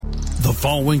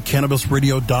following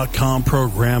CannabisRadio.com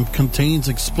program contains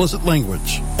explicit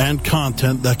language and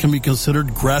content that can be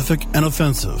considered graphic and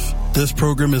offensive. This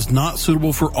program is not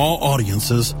suitable for all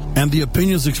audiences, and the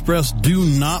opinions expressed do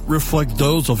not reflect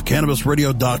those of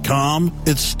CannabisRadio.com,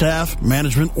 its staff,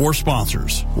 management, or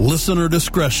sponsors. Listener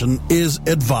discretion is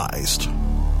advised.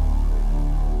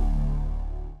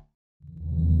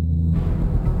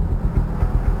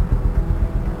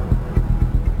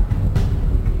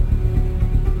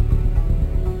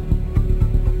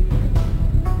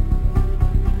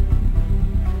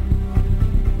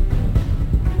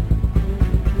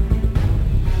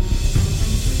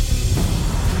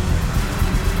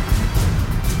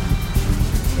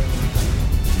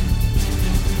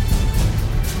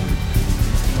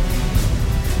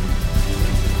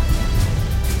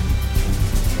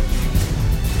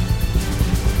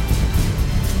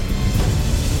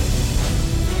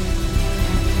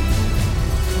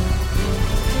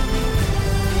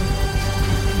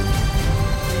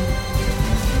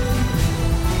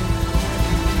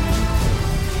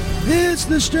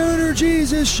 The Stoner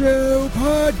Jesus Show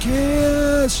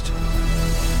podcast,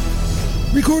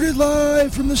 recorded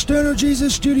live from the Stoner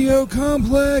Jesus Studio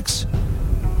Complex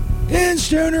in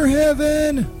Stoner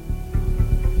Heaven.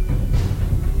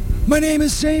 My name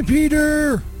is St.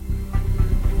 Peter.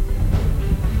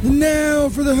 And now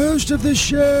for the host of the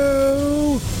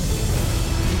show,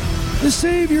 the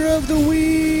savior of the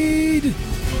weed,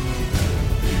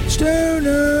 Stoner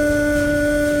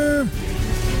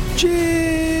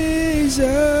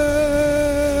Jesus.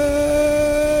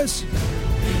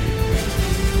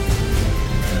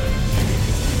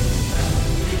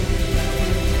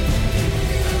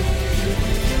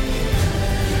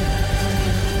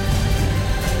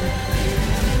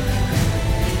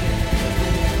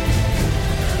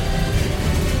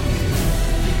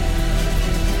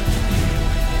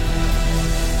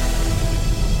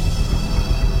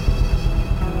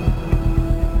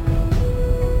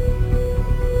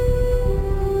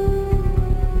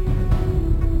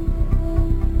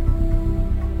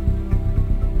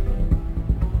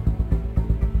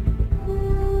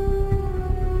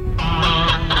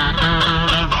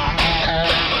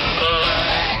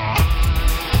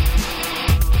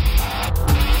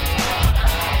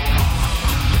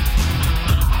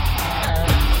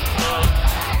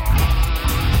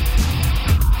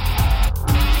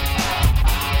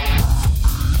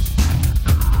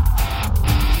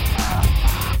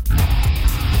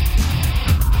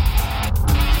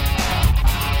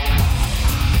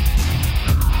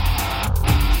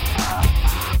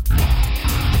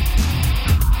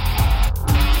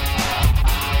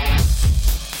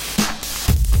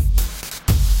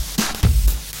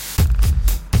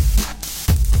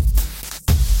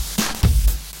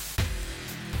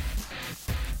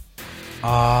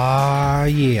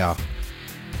 Yeah.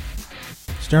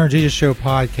 Stoner Jesus Show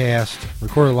podcast,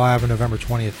 recorded live on November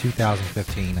 20th,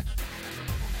 2015. An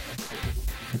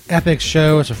epic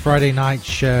show. It's a Friday night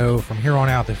show. From here on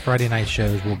out, the Friday night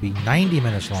shows will be 90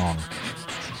 minutes long.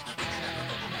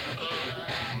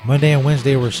 Monday and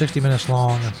Wednesday were 60 minutes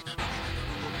long.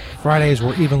 Fridays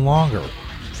were even longer.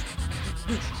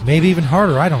 Maybe even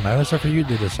harder. I don't know. It's up for you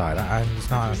to decide. It's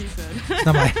not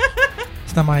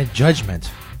my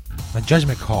judgment. My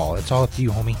judgment call. It's all up to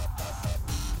you, homie.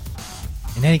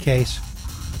 In any case,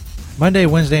 Monday,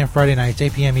 Wednesday, and Friday nights,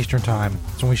 8 p.m. Eastern Time.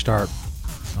 That's when we start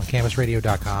on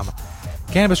CannabisRadio.com.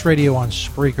 Cannabis Radio on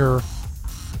Spreaker.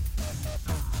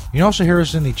 You can also hear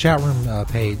us in the chat room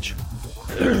page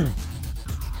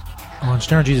on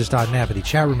StonerJesus.net, but the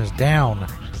chat room is down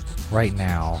right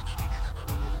now.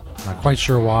 Not quite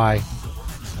sure why,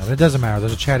 but it doesn't matter.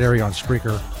 There's a chat area on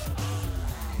Spreaker.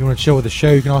 If you want to chill with the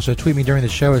show, you can also tweet me during the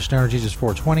show at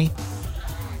StonerJesus420.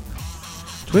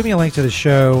 Tweet me a link to the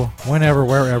show whenever,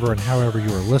 wherever, and however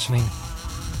you are listening.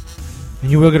 And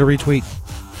you will get a retweet.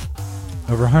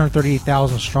 Over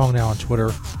 138,000 strong now on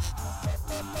Twitter.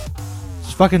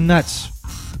 It's fucking nuts.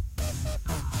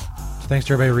 So thanks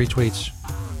to everybody who retweets.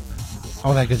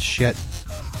 All that good shit.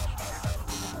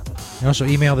 You can also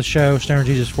email the show,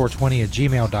 StonerJesus420 at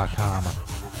gmail.com.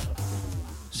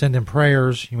 Send in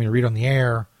prayers. You want me to read on the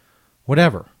air.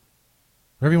 Whatever.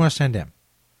 Whatever you want to send in.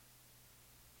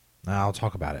 I'll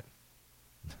talk about it.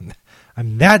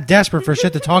 I'm that desperate for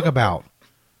shit to talk about.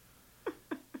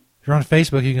 If you're on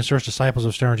Facebook, you can search Disciples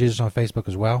of Stoner Jesus on Facebook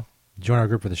as well. Join our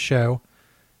group for the show.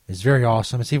 It's very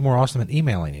awesome. It's even more awesome than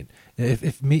emailing it.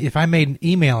 If I made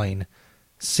emailing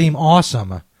seem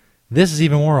awesome, this is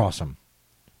even more awesome.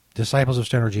 Disciples of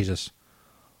Stoner Jesus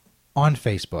on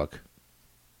Facebook.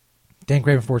 Dan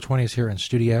Craven 420 is here in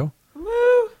studio.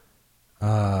 Woo!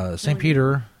 St.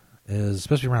 Peter is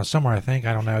supposed to be around somewhere, I think.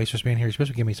 I don't know. He's supposed to be in here. He's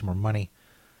supposed to give me some more money.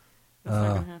 That's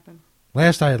not going to happen.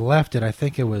 Last I had left it, I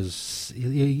think it was...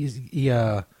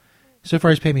 so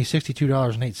far, he's paid me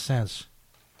 $62.08.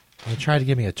 And he tried to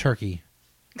give me a turkey.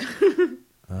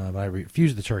 But I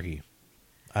refused the turkey.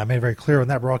 I made it very clear on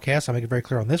that broadcast. I make it very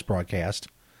clear on this broadcast.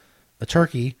 A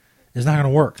turkey is not going to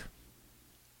work.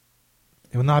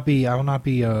 It will not be... I will not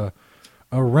be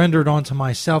rendered onto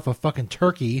myself a fucking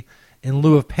turkey in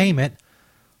lieu of payment.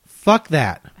 Fuck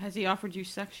that. Has he offered you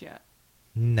sex yet?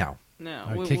 No. No.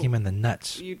 I would kick him in the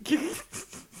nuts. You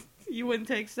wouldn't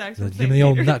take sex Give with me the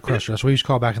old nut crusher. That's what we used to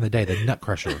call back in the day, the nut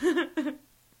crusher.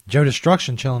 Joe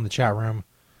Destruction chilling in the chat room.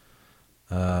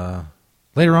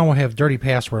 Later on, we'll have Dirty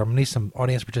Password. I'm going to need some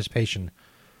audience participation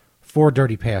for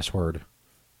Dirty Password.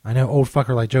 I know old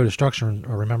fucker like Joe Destruction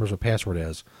remembers what password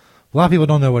is. A lot of people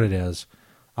don't know what it is.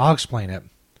 I'll explain it.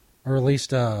 Or at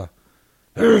least my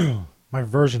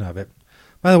version of it.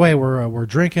 By the way, we're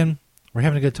drinking. We're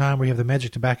having a good time. We have the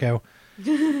Magic Tobacco.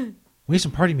 We need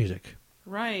some party music.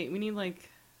 Right. We need like...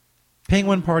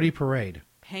 Penguin Party Parade.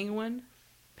 Penguin.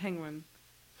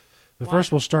 But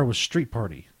first we'll start with Street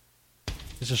Party.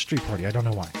 It's a street party. I don't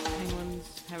know why.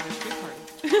 Penguins having a street party.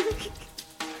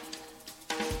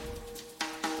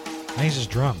 I think it's just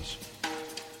drums.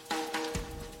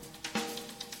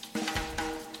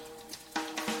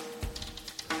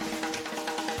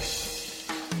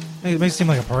 It makes it seem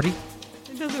like a party.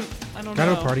 It doesn't. I don't know.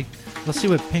 Got a party. Let's see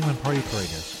what Penguin Party Parade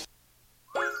is.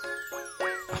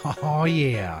 Oh,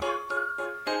 yeah.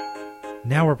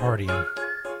 Now we're partying.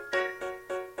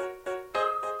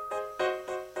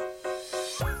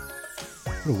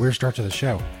 What a weird start to the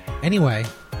show. Anyway,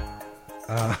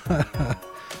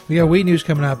 we got weed news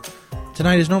coming up.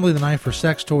 Tonight is normally the night for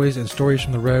sex, toys, and stories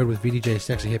from the road with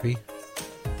VDJSexyHippie.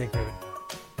 Thank you.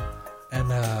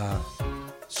 And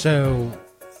so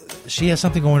she has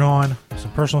something going on,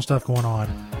 some personal stuff going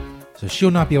on, so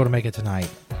she'll not be able to make it tonight.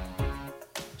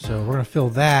 So we're going to fill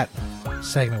that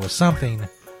segment with something,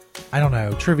 I don't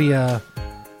know, trivia,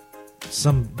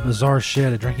 some bizarre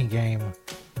shit, a drinking game,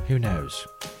 who knows.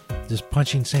 Just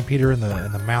punching St. Peter in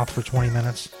the mouth for 20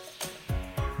 minutes.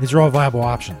 These are all viable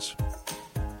options.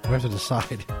 We have to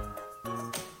decide.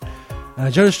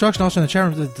 Joe Destruction also in the chat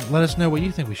room to let us know what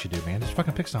you think we should do, man. Just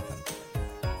fucking pick something.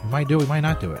 We might do it, we might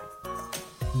not do it.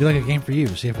 It'll be like a game for you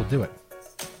to see if we'll do it.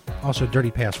 Also,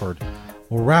 Dirty Password.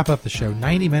 We'll wrap up the show.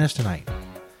 90 minutes tonight.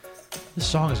 This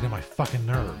song is getting my fucking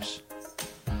nerves.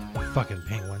 Fucking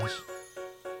penguins.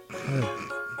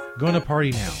 Going to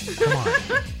party now. Come on.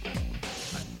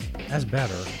 That's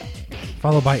better.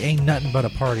 Followed by Ain't Nothing But a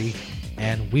Party.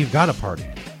 And We've Got a Party.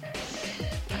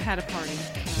 I had a party.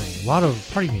 So a lot of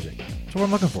party music. That's what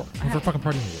I'm looking for. I'm for fucking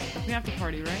party music. We have to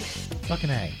party, right? Fucking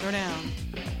A. Go down.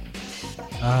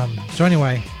 So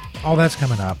anyway, all that's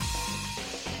coming up.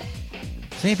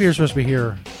 St. Peter's supposed to be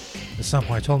here at some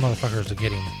point. I told motherfuckers to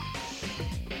get him.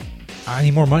 I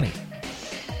need more money.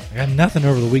 I got nothing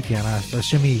over the weekend. I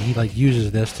assume he like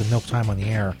uses this to milk time on the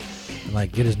air and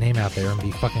like get his name out there and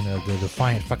be fucking the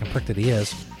defiant fucking prick that he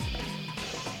is.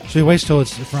 So he waits till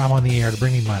I'm on the air to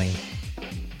bring me money.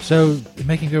 So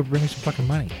make him go bring me some fucking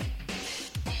money.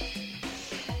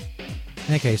 In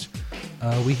any case,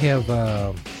 we have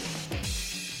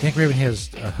Dan Craven has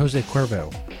Jose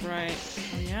Cuervo. Right.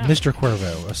 Oh, yeah. Mr.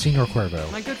 Cuervo, a Senior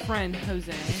Cuervo. My good friend,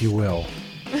 Jose. If you will.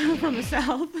 From the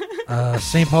South.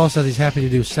 St. Paul says he's happy to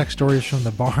do sex stories from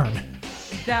the barn.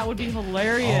 That would be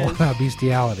hilarious. All about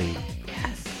bestiality.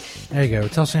 Yes. There you go.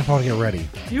 Tell St. Paul to get ready.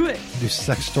 Do it. Do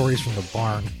sex stories from the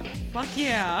barn. Fuck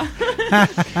yeah. It's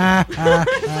like a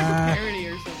parody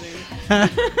or something. I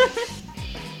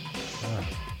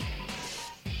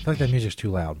feel like that music's too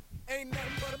loud.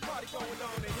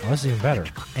 Oh, this is even better.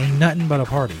 Ain't nothing but a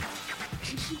party.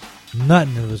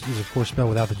 Nothing is of course spelled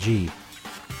without the G.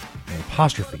 An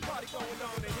apostrophe.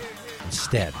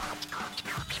 Instead.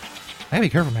 I gotta be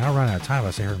careful, man. I'll run out of time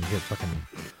unless I heard him get fucking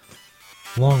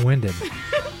long-winded.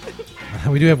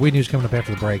 We do have weed news coming up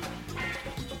after the break.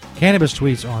 Cannabis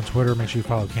Tweets on Twitter. Make sure you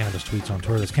follow Cannabis Tweets on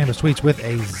Twitter. That's Cannabis Tweets with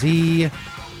a Z.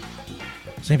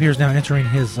 St. Peter's now entering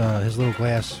his little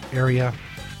glass area,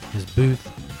 his booth,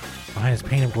 behind his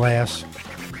pane of glass.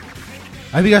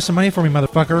 Have you got some money for me,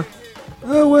 motherfucker?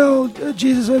 Oh, well,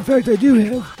 Jesus, in fact, I do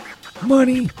have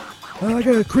money. I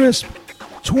got a crisp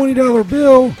 $20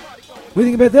 bill. What do you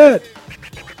think about that?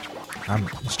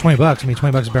 It's $20. I mean,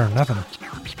 $20 is better than nothing.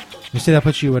 You say that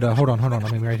puts you at, hold on.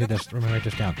 Let me write this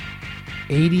down.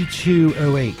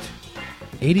 8208.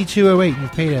 8208. You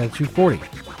paid $240.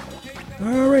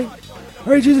 All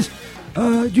right, Jesus.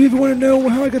 Do you even want to know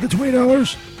how I got the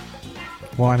 $20?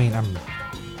 Well, I mean, to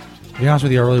be honest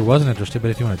with you, I really wasn't interested,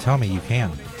 but if you want to tell me, you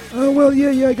can. Well, yeah,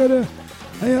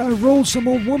 I rolled some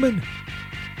old woman.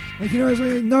 Like, I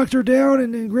knocked her down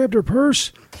and grabbed her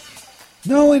purse.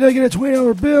 Not only did I get a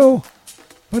 $20 bill,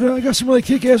 but I got some really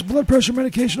kick-ass blood pressure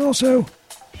medication also.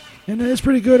 And it's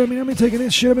pretty good. I mean, I've been taking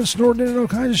this shit. I've been snorting it and all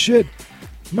kinds of shit.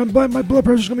 My blood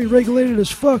pressure's going to be regulated as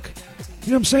fuck.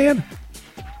 You know what I'm saying?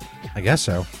 I guess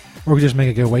so. Or we could just make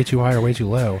it go way too high or way too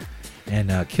low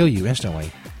and kill you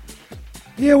instantly.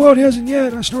 Yeah, well, it hasn't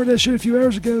yet. I snorted that shit a few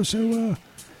hours ago, so,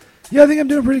 yeah, I think I'm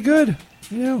doing pretty good.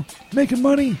 Making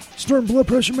money, snorting blood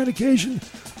pressure medication.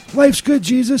 Life's good,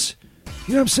 Jesus.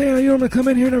 You know what I'm saying? I'm going to come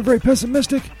in here and I'm very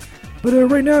pessimistic. But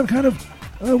right now I'm kind of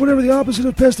whatever the opposite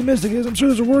of pessimistic is. I'm sure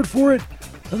there's a word for it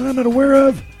that I'm not aware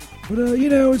of. But,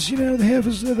 it's,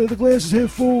 the glass is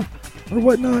half full or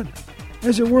whatnot,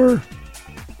 as it were.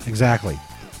 Exactly.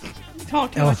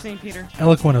 Talk to us, St. Peter.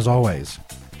 Eloquent as always.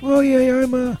 Well, yeah,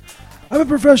 I'm a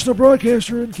professional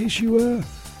broadcaster, in case you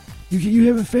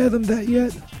haven't fathomed that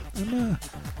yet. I'm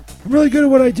really good at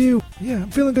what I do. Yeah,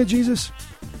 I'm feeling good, Jesus.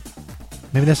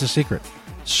 Maybe that's the secret.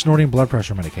 Snorting blood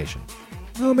pressure medication.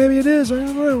 Oh, maybe it is. I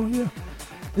don't know. Yeah,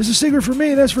 it's a secret for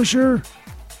me, that's for sure. A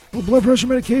little blood pressure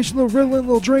medication, a little Ritalin, a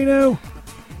little Drano.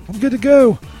 I'm good to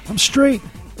go. I'm straight.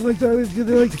 Like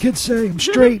the kids say, I'm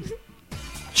straight.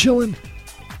 Chilling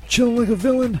like a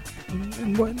villain,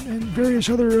 and various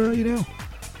other,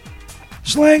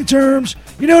 slang terms.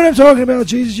 You know what I'm talking about,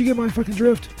 Jesus. You get my fucking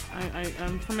drift.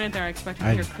 For a minute there, I expected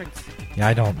to hear crickets. Yeah,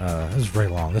 I don't. This is very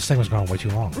long. This thing was going way too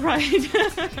long. Right.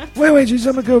 wait, Jesus.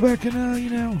 I'm gonna go back and,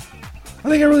 I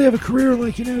think I really have a career,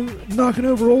 knocking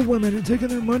over old women and taking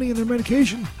their money and their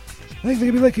medication. I think they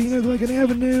could be like an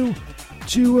avenue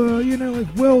to,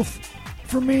 wealth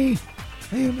for me.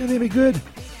 And they'd be good.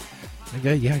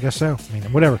 Okay, yeah, I guess so. I mean,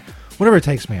 whatever it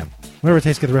takes, man. Whatever it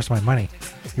takes to get the rest of my money.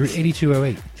 You're at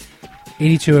 8208.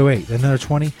 8208. Another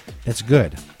 20. That's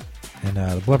good. And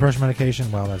the blood pressure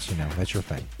medication, well, that's your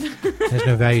thing. There's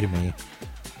no value to me.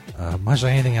 Much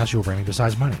like anything else you'll bring me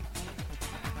besides money.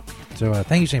 So,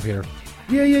 thank you, St. Peter.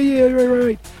 Yeah.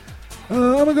 Right.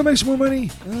 I'm gonna go make some more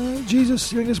money.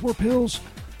 Jesus, I get some more pills.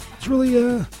 It's really,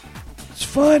 it's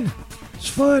fun. It's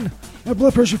fun. My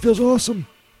blood pressure feels awesome.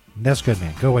 That's good,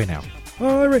 man. Go away now.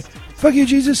 All right. Fuck you,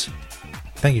 Jesus.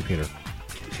 Thank you, Peter.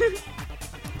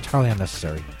 Entirely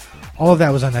unnecessary. All of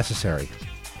that was unnecessary.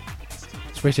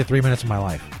 It's wasted 3 minutes of my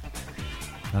life.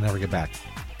 I'll never get back.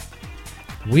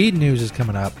 Weed news is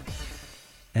coming up.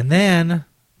 And then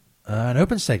an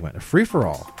open segment, a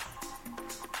free-for-all.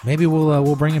 Maybe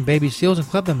we'll bring in baby seals and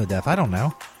club them to death. I don't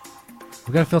know.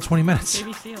 We've got to fill 20 minutes.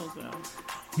 Baby seals, though.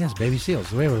 Yes, baby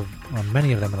seals. We have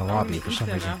many of them in the lobby for some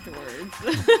reason. Afterwards.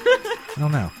 I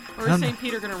don't know. Or is St.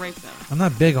 Peter going to rape them? I'm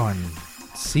not big on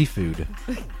seafood.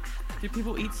 Do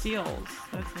people eat seals?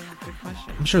 That's a good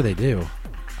question. I'm sure they do.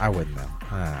 I wouldn't, though.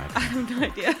 I have no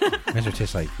idea. Maybe it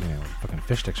tastes like, fucking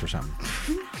fish sticks or something.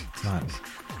 It's not.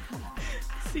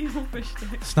 Seal fish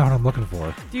sticks. It's not what I'm looking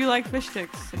for. Do you like fish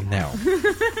sticks? No.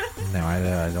 No, I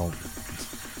don't. I don't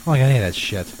like any of that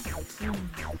shit.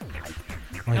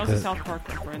 That was a South Park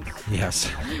reference.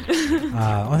 Yes.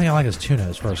 Only thing I like is tuna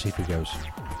as far as seafood goes.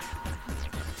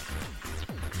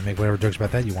 You make whatever jokes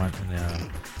about that you want in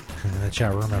the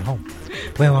chat room at home.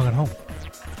 Play along at home.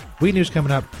 Weed news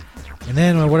coming up. And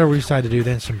then whatever we decide to do,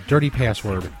 then some dirty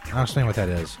password. I'll explain what that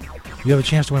is. You have a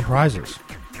chance to win prizes.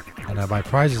 And by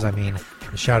prizes, I mean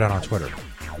a shout out on Twitter.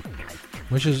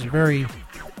 Which is very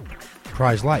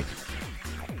prize-like.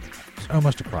 It's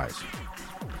almost a prize.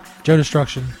 Joe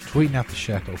Destruction, tweeting out the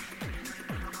show.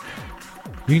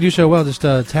 You can do so well. Just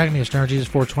tag me at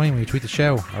StonerJesus420 when you tweet the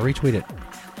show. I'll retweet it.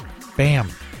 Bam.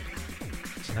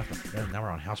 Now we're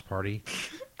on House Party.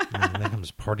 And then comes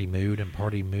Party Mood and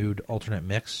Party Mood alternate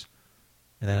mix.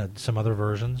 And then some other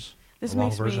versions. A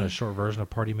long version, a short version of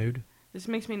Party Mood. This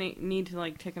makes me need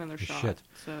to take another shot. Shit.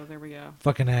 So there we go.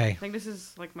 Fucking A. I think this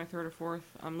is my third or fourth.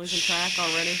 I'm losing track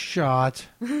already. Shot.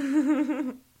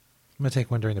 I'm going to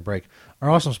take one during the break. Our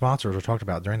awesome sponsors are talked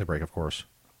about during the break, of course.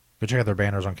 Go check out their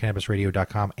banners on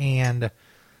CannabisRadio.com and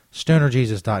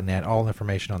StonerJesus.net. All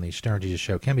information on the Stoner Jesus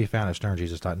Show can be found at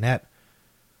StonerJesus.net.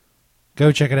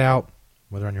 Go check it out,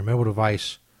 whether on your mobile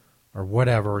device or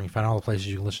whatever. You can find all the places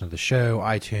you can listen to the show,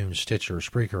 iTunes, Stitcher,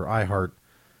 Spreaker, iHeart.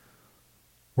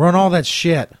 We're on all that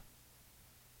shit.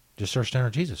 Just search Stoner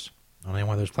Jesus on any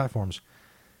one of those platforms.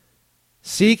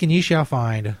 Seek and ye shall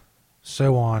find,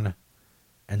 so on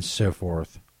and so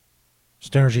forth.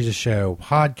 Stoner Jesus Show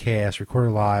podcast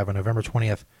recorded live on November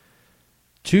 20th,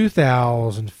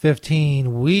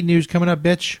 2015. Weed news coming up,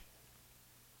 bitch.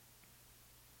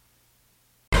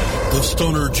 The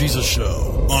Stoner Jesus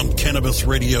Show on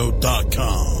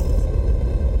CannabisRadio.com.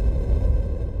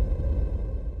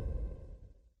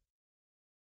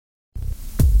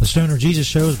 The Stoner Jesus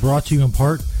Show is brought to you in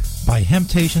part by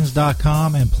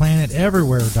Hemptations.com and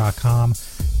PlanetEverywhere.com.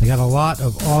 They got a lot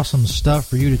of awesome stuff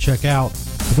for you to check out.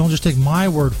 But don't just take my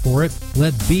word for it.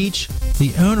 Let Beach,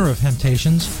 the owner of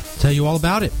Hemptations, tell you all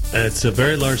about it. It's a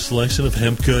very large selection of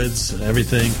hemp goods,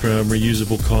 everything from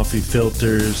reusable coffee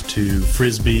filters to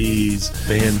frisbees,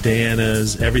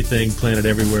 bandanas, everything Planet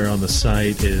Everywhere on the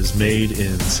site is made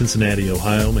in Cincinnati,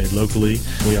 Ohio, made locally.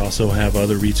 We also have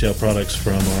other retail products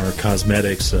from our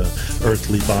cosmetics,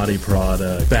 Earthly Body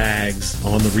product, bags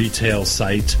on the retail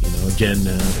site. Again,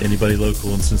 anybody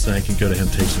local in Cincinnati can go to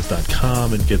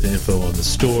Hemptations.com and get the info on the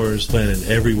stores. Planet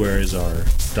Everywhere is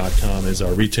 .com is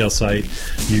our retail site.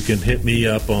 You can hit me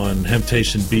up on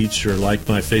Hemptation Beach or like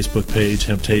my Facebook page,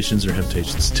 Hemptations or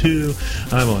Hemptations 2.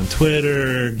 I'm on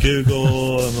Twitter,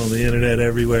 Google, I'm on the internet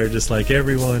everywhere, just like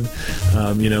everyone.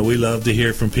 We love to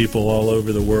hear from people all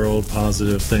over the world,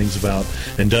 positive things about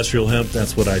industrial hemp.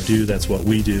 That's what I do. That's what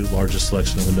we do. Largest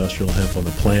selection of industrial hemp on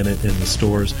the planet in the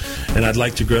stores. And I'd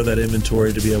like to grow that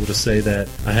inventory to be able to say that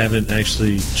I haven't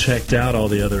actually checked out all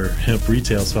the other hemp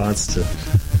retail spots to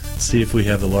see if we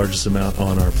have the largest amount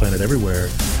on our Planet Everywhere,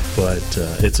 but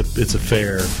it's a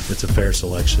fair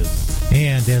selection.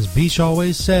 And as Beach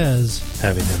always says,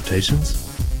 having temptations.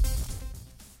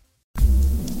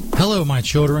 Hello, my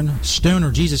children.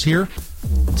 Stoner Jesus here.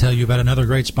 I'll tell you about another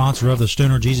great sponsor of the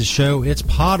Stoner Jesus Show. It's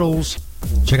Pottles.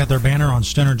 Check out their banner on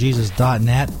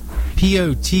stonerjesus.net.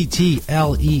 Pottles.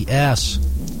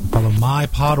 Follow My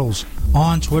Pottles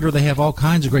on Twitter. They have all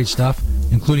kinds of great stuff,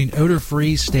 including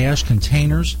odor-free stash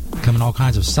containers. Come in all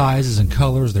kinds of sizes and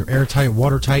colors. They're airtight,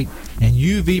 watertight, and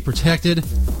UV protected.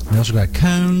 They also got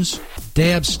cones,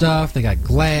 dab stuff. They got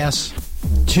glass,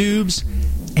 tubes,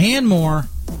 and more.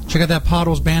 Check out that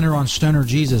Pottles banner on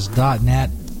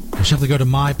stonerjesus.net. Or simply go to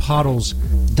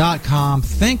mypottles.com.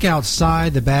 Think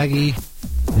outside the baggie.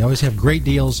 They always have great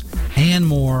deals and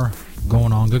more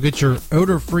going on. Go get your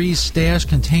odor-free stash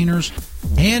containers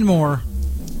and more.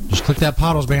 Just click that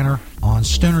Pottles banner on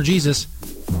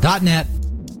stonerjesus.net.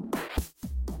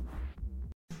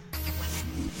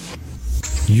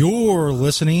 You're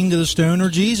listening to the Stoner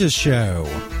Jesus Show.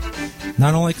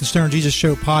 Not only can Stoner Jesus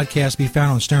Show podcast be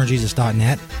found on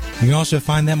stonerjesus.net, you can also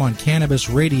find them on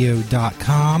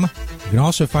cannabisradio.com. You can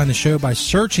also find the show by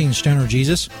searching Stoner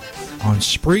Jesus on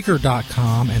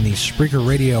Spreaker.com and the Spreaker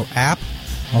Radio app,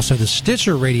 also the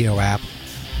Stitcher Radio app,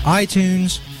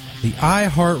 iTunes, the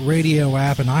iHeartRadio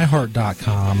app, and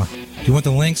iHeart.com. If you want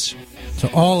the links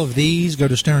to all of these, go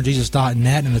to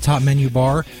stonerjesus.net. In the top menu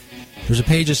bar, there's a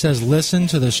page that says Listen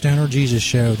to the Stoner Jesus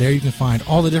Show. There you can find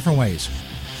all the different ways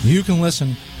you can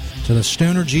listen to the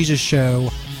Stoner Jesus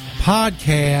Show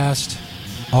podcast.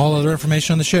 All other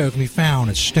information on the show can be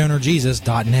found at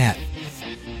stonerjesus.net.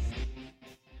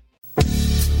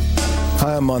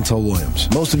 Hi, I'm Montel Williams.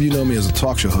 Most of you know me as a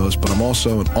talk show host, but I'm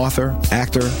also an author,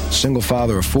 actor, single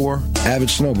father of 4, avid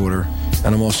snowboarder,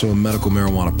 and I'm also a medical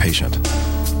marijuana patient.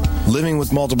 Living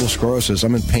with multiple sclerosis,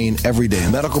 I'm in pain every day.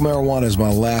 Medical marijuana is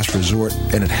my last resort,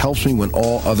 and it helps me when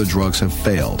all other drugs have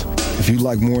failed. If you'd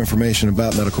like more information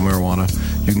about medical marijuana,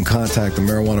 you can contact the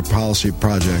Marijuana Policy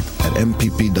Project at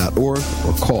mpp.org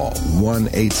or call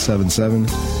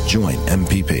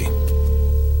 1-877-JOIN-MPP.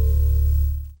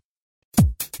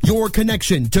 Your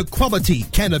connection to quality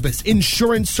cannabis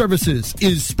insurance services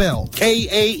is spelled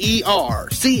K-A-E-R-C-H-E-R.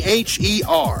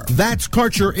 That's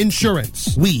Karcher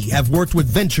Insurance. We have worked with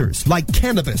ventures like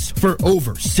cannabis for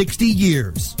over 60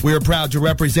 years. We're proud to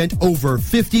represent over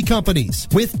 50 companies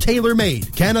with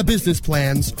tailor-made cannabis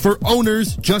plans for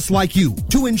owners just like you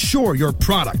to insure your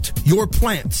product, your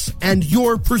plants, and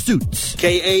your pursuits.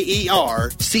 K-A-E-R-C-H-E-R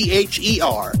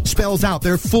spells out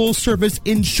their full-service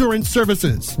insurance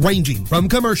services, ranging from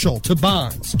commercial to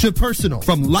bonds to personal,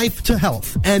 from life to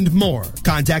health, and more.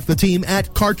 Contact the team at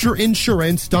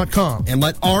KarcherInsurance.com and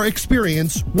let our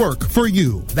experience work for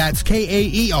you. That's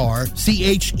K-A-E-R-C-H-E-R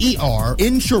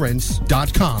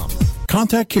Insurance.com.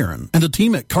 Contact Karen and the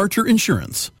team at Karcher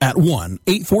Insurance at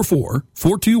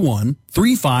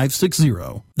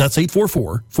 1-844-421-3560. That's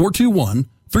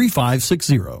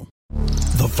 844-421-3560.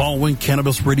 The following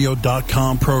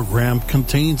CannabisRadio.com program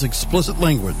contains explicit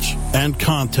language and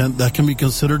content that can be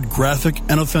considered graphic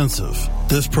and offensive.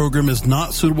 This program is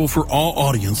not suitable for all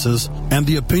audiences, and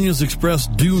the opinions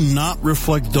expressed do not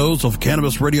reflect those of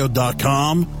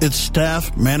CannabisRadio.com, its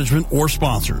staff, management, or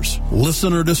sponsors.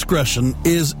 Listener discretion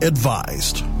is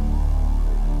advised.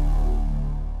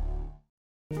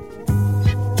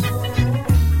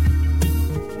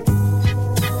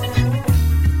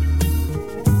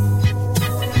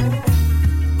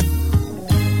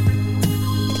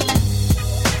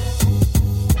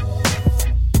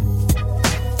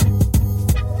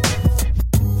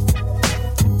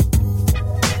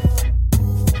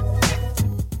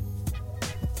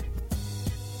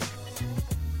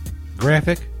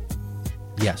 Graphic?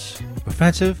 Yes.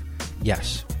 Offensive?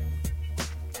 Yes.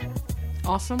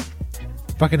 Awesome?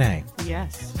 Fucking A.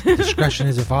 Yes. Discretion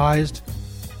is advised.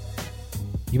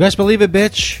 You best believe it,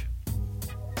 bitch.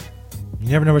 You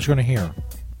never know what you're going to hear.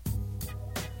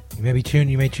 You may tune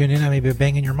in. I may be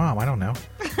banging your mom. I don't know.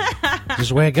 This is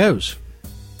the way it goes.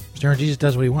 Stoner Jesus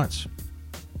does what he wants.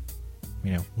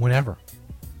 Whenever.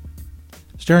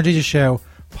 Stoner Jesus Show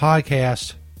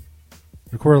podcast,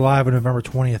 recorded live on November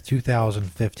 20th,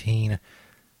 2015.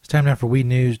 It's time now for Weed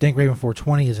News. Dank Raven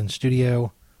 420 is in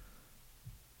studio.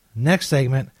 Next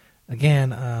segment,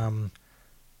 again,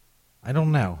 I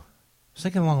don't know. I was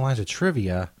thinking along the lines of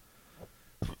trivia,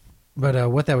 but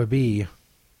what that would be,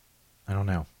 I don't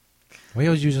know. We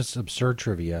always use this absurd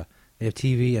trivia. They have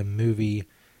TV and movie,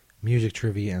 music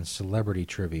trivia, and celebrity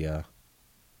trivia.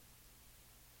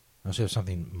 I also have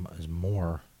something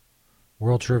more.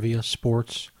 World trivia,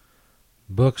 sports,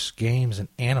 books, games, and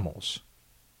animals.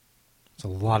 It's a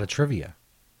lot of trivia.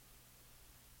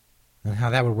 And how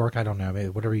that would work, I don't know. Maybe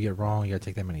whatever you get wrong, you got to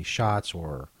take that many shots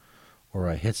or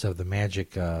hits of the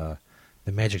magic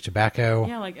tobacco.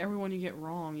 Yeah, like everyone you get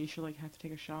wrong, you should have to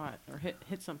take a shot or hit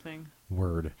something.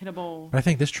 Word. Hit a bowl. But I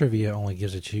think this trivia only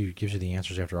gives you the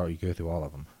answers after all you go through all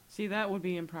of them. See, that would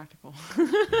be impractical.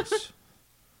 Yes.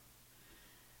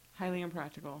 Highly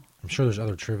impractical. I'm sure there's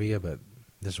other trivia, but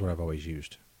this is what I've always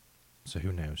used. So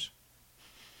who knows?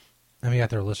 I mean,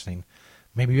 out there listening,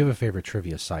 maybe you have a favorite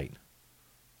trivia site.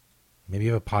 Maybe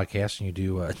you have a podcast and you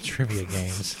do trivia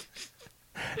games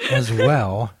as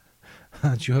well. Why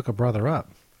don't you hook a brother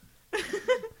up?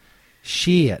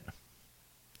 Shit.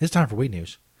 It's time for Weed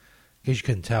News. In case you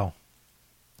couldn't tell.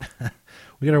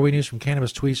 We got our Weed News from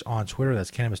Cannabis Tweets on Twitter.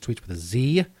 That's Cannabis Tweets with a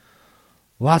Z.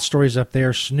 Lots of stories up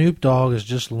there. Snoop Dogg has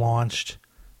just launched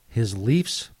his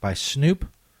Leafs by Snoop.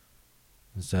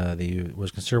 It was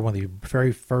considered one of the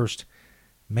very first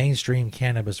mainstream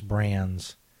cannabis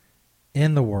brands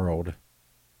in the world.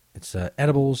 It's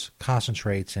edibles,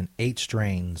 concentrates, and 8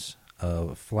 strains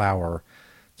of flower.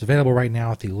 It's available right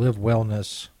now at the Live Well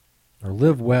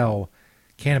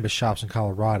cannabis shops in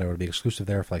Colorado. It'll be exclusive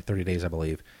there for 30 days, I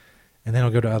believe. And then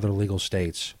it'll go to other legal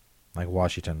states like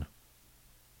Washington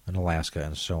and Alaska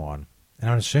and so on. And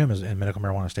I would assume in medical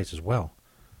marijuana states as well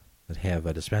that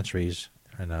have dispensaries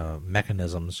and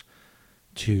mechanisms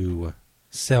to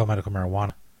sell medical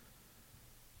marijuana.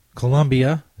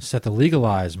 Colombia is set to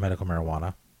legalize medical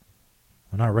marijuana.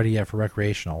 They're not ready yet for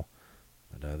recreational,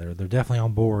 but they're definitely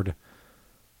on board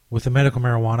with the medical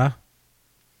marijuana.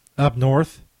 Up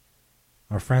north,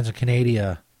 our friends in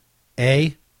Canada,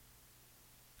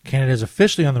 Canada is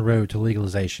officially on the road to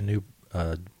legalization. New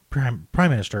Prime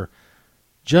Minister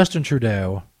Justin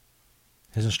Trudeau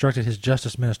has instructed his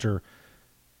Justice Minister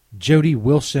Jody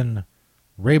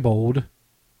Wilson-Raybould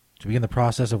to begin the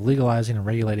process of legalizing and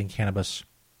regulating cannabis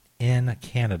in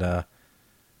Canada.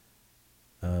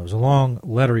 It was a long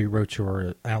letter he wrote to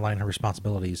her outlining her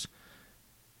responsibilities.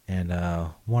 And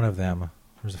one of them,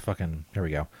 here we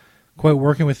go. Quote,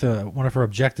 working with one of her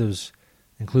objectives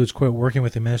includes, quote, working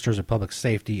with the ministers of public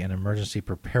safety and emergency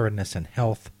preparedness and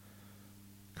health,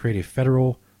 create a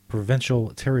federal, provincial,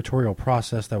 territorial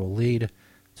process that will lead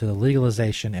to the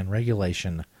legalization and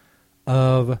regulation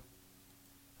of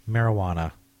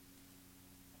marijuana.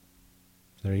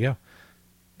 There you go.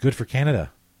 Good for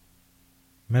Canada.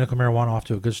 Medical marijuana off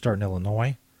to a good start in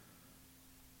Illinois.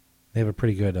 They have a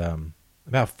pretty good,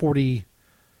 about 40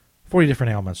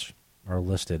 different ailments are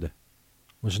listed,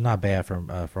 which is not bad for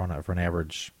an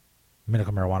average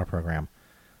medical marijuana program.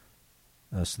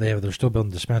 So they're still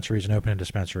building dispensaries and opening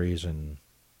dispensaries and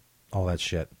all that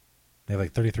shit. They have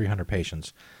 3,300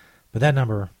 patients, but that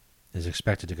number is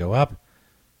expected to go up.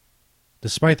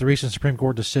 Despite the recent Supreme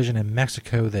Court decision in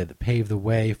Mexico that paved the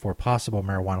way for possible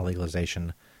marijuana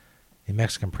legalization, the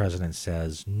Mexican president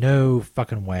says, no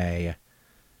fucking way.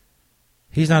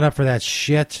 He's not up for that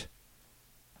shit.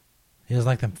 He doesn't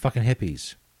like them fucking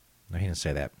hippies. No, he didn't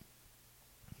say that.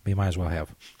 But he might as well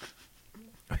have.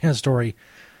 We have a story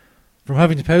from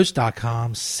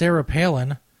HuffingtonPost.com. Sarah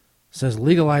Palin says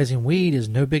legalizing weed is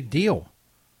no big deal.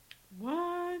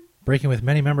 What? Breaking with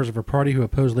many members of her party who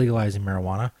oppose legalizing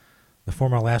marijuana, the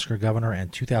former Alaska governor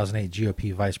and 2008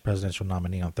 GOP vice presidential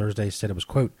nominee on Thursday said it was,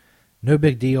 quote, no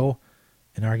big deal,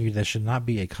 and argued that should not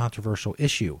be a controversial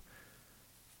issue.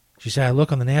 She said, I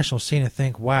look on the national scene and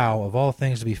think, wow, of all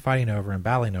things to be fighting over and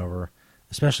battling over,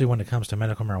 especially when it comes to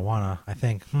medical marijuana, I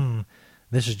think,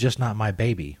 this is just not my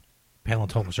baby. Palin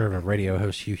told conservative radio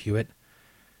host Hugh Hewitt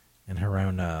in her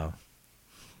own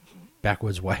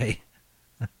backwoods way.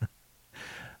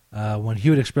 When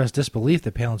Hewitt expressed disbelief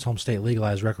that Palin's home state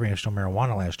legalized recreational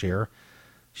marijuana last year,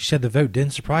 she said the vote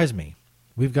didn't surprise me.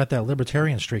 We've got that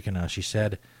libertarian streak in us, she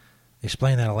said,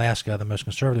 explaining that Alaska, the most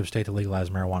conservative state to legalize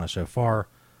marijuana so far,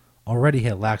 already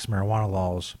had lax marijuana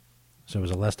laws, so it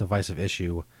was a less divisive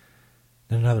issue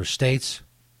than in other states.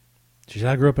 She said,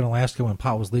 I grew up in Alaska when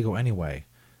pot was legal anyway.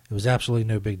 It was absolutely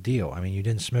no big deal. I mean, you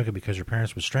didn't smoke it because your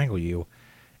parents would strangle you,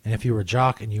 and if you were a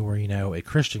jock and you were, a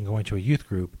Christian going to a youth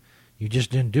group, you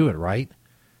just didn't do it, right?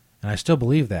 And I still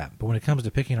believe that. But when it comes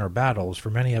to picking our battles, for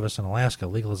many of us in Alaska,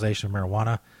 legalization of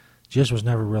marijuana just was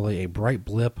never really a bright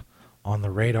blip on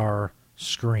the radar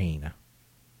screen.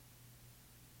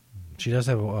 She does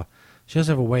have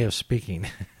a way of speaking,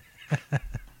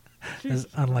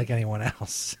 unlike anyone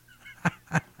else.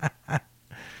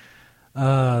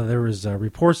 There was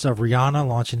reports of Rihanna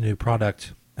launching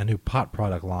a new pot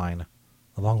product line,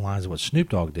 along the lines of what Snoop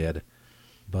Dogg did,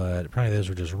 but apparently those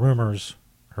were just rumors.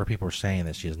 Her people are saying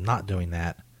that she is not doing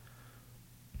that.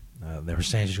 They were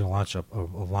saying she's going to launch a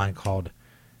line called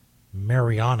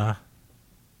Mariana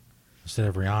instead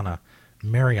of Rihanna.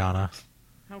 Mariana.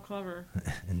 How clever.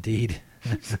 Indeed.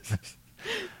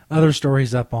 Other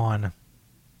stories up on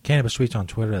Cannabis Tweets on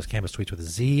Twitter. That's Cannabis Tweets with a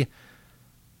Z.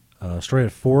 Story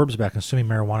at Forbes about consuming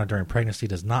marijuana during pregnancy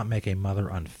does not make a mother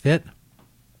unfit.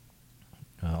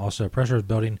 Also, pressure is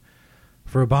building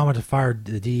for Obama to fire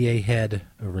the DEA head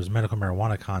over his medical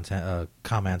marijuana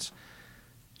comments.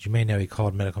 As you may know, he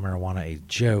called medical marijuana a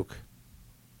joke,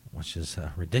 which is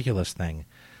a ridiculous thing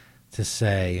to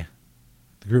say.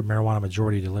 The group Marijuana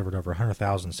Majority delivered over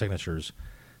 100,000 signatures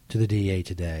to the DEA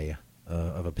today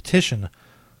of a petition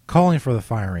calling for the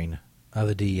firing of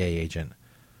the DEA agent.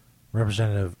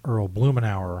 Representative Earl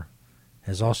Blumenauer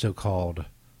has also called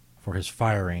for his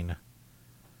firing.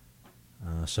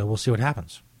 So we'll see what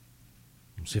happens.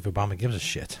 We'll see if Obama gives a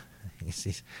shit.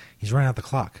 He's running out the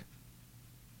clock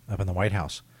up in the White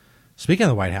House. Speaking of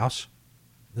the White House,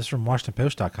 this is from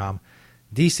WashingtonPost.com.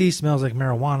 D.C. smells like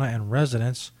marijuana and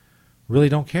residents really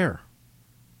don't care.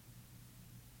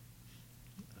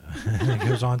 It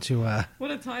goes on to...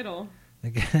 what a title.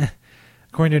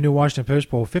 According to a new Washington Post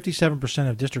poll, 57%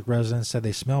 of district residents said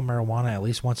they smell marijuana at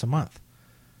least once a month.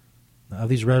 Of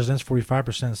these residents,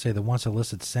 45% say the once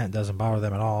illicit scent doesn't bother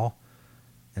them at all,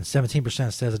 and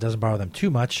 17% says it doesn't bother them too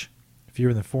much.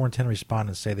 Fewer than 4 in 10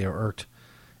 respondents say they are irked,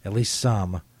 at least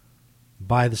some,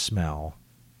 by the smell.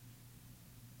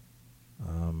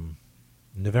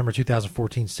 In November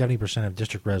 2014, 70% of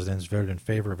district residents voted in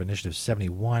favor of Initiative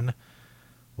 71,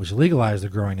 which legalized the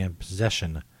growing and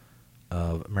possession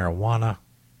of marijuana.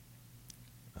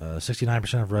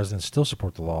 69% of residents still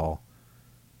support the law,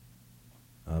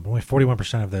 but only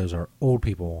 41% of those are old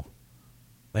people.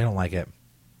 They don't like it.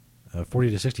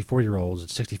 40 to 64-year-olds,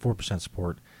 it's 64%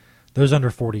 support. Those under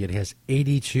 40, it has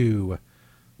 82%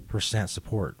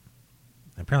 support.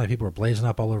 And apparently people are blazing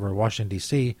up all over Washington,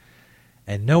 D.C.,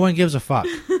 and no one gives a fuck.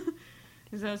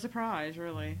 Is that a surprise,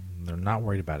 really? They're not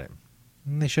worried about it.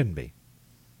 And they shouldn't be.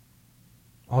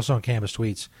 Also on Cannabis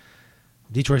Tweets,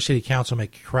 Detroit City Council may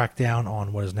crack down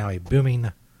on what is now a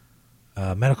booming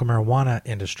medical marijuana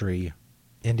industry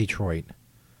in Detroit.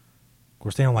 Of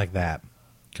course, they don't like that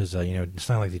because, it's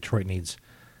not like Detroit needs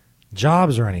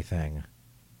jobs or anything.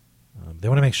 They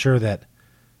want to make sure that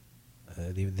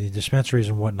the dispensaries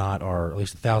and whatnot are at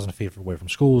least 1,000 feet away from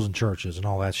schools and churches and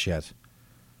all that shit.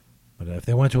 But if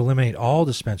they wanted to eliminate all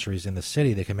dispensaries in the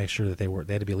city, they can make sure that they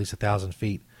had to be at least 1,000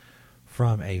 feet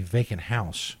from a vacant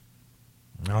house.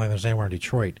 I don't think there's anywhere in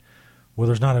Detroit where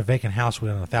there's not a vacant house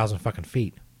within 1,000 fucking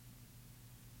feet.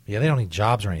 Yeah, they don't need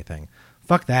jobs or anything.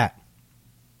 Fuck that.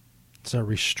 So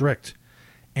restrict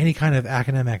any kind of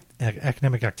economic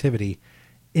activity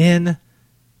in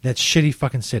that shitty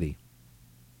fucking city.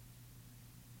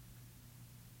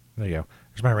 There you go.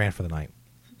 There's my rant for the night.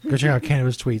 Go check out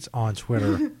Cannabis Tweets on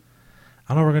Twitter.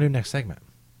 I don't know what we're going to do next segment.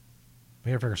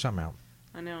 We got to figure something out.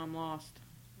 I know, I'm lost.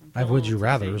 I have Would You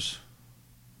Rathers.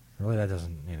 Really, that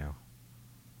doesn't,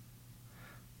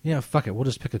 Yeah, fuck it. We'll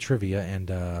just pick a trivia and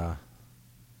we'll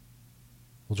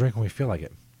drink when we feel like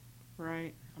it.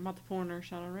 Right. I'm about to pour a nurse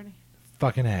shot already.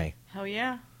 Fucking A. Hell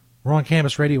yeah. We're on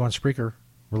Cannabis Radio on Spreaker.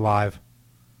 We're live.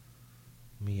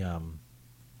 I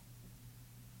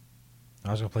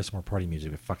was going to play some more party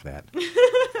music, but fuck that.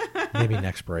 Maybe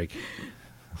next break. I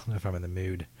don't know if I'm in the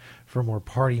mood for more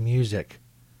party music.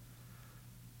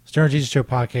 Stoner Jesus Show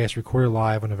podcast recorded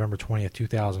live on November 20th,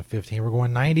 2015. We're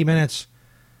going 90 minutes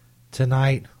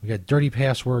tonight. We got Dirty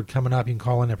Password coming up. You can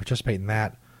call in and participate in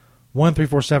that.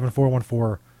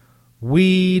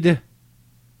 1-347-414-WEED.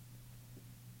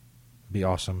 Be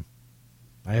awesome.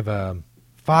 I have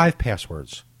 5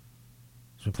 passwords.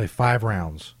 So we play 5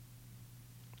 rounds.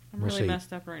 I'm really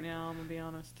messed up right now, I'm going to be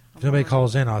honest. If nobody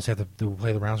calls in, I'll just have to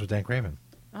play the rounds with Dan Craven.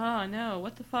 Oh, no.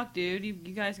 What the fuck, dude? You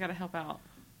guys got to help out.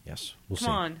 Yes, we'll see.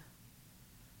 Come on.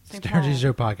 St. Stoner Paul. Jesus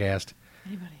Show podcast.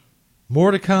 Anybody.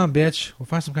 More to come, bitch. We'll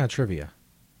find some kind of trivia.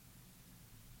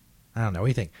 I don't know. What do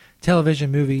you think?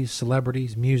 Television, movies,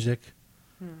 celebrities, music.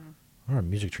 I don't know what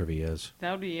music trivia is.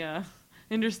 That would be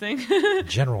interesting.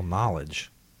 General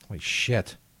knowledge. Holy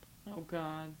shit. Oh,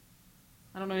 God.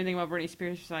 I don't know anything about Britney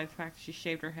Spears besides the fact that she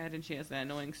shaved her head and she has that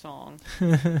annoying song.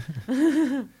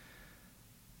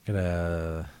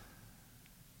 Got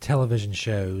television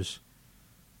shows.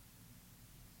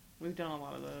 We've done a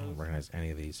lot of I don't those. recognize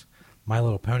any of these. My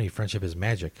Little Pony, Friendship is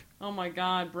Magic. Oh, my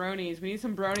God. Bronies. We need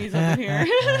some bronies up in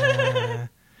here.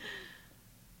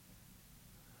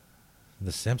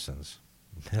 The Simpsons.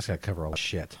 That's got to cover all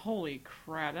shit. Holy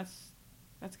crap. That's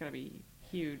got to be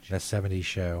huge. That 70s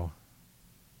show.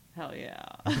 Hell yeah.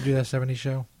 Did you do that 70s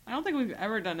show? I don't think we've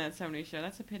ever done that 70s show.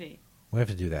 That's a pity. We have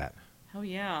to do that. Hell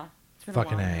yeah. It's been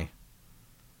Fucking a. While A. now.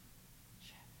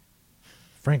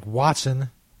 Frank Watson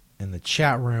in the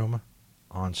chat room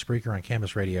on Spreaker, on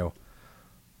Canvas Radio,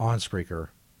 on Spreaker.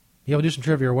 Yeah, we'll do some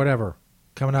trivia or whatever.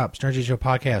 Coming up, Stoner Jesus Show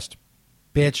podcast.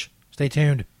 Bitch, stay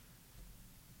tuned.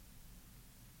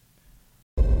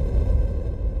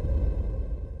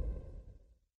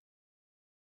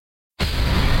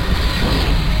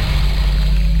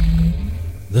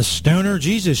 The Stoner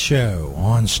Jesus Show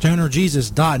on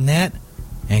stonerjesus.net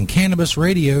and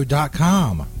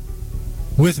cannabisradio.com.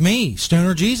 With me,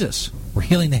 Stoner Jesus. We're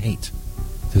healing the hate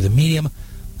through the medium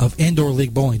of indoor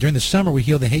league bowling. During the summer, we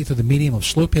heal the hate through the medium of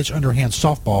slow pitch underhand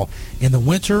softball. In the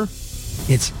winter,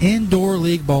 it's indoor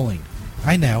league bowling.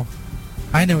 I know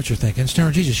what you're thinking.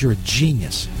 Stoner Jesus, you're a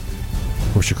genius.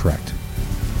 Of course, you're correct.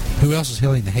 Who else is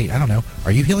healing the hate? I don't know.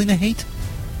 Are you healing the hate?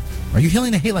 Are you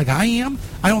healing the hate like I am?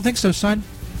 I don't think so, son.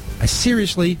 I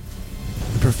seriously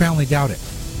and profoundly doubt it.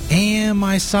 And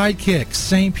my sidekick,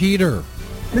 St. Peter.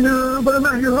 But I'm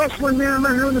out here hustling, man. I'm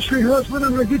out here on the street hustling.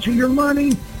 I'm going to get you your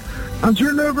money. I'm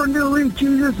turning over a new leaf,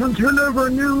 Jesus. I'm turning over a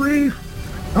new leaf.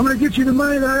 I'm going to get you the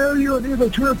money that I owe you. I think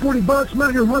about $240. I'm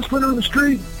out here hustling on the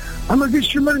street. I'm going to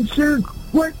get you your money soon.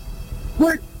 What?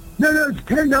 No, it's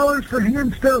 $10 for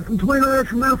hand stuff and $20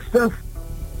 for mouth stuff.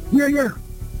 Yeah.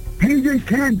 PJ's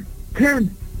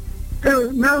 10.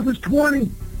 Mouth is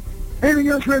 20. Anything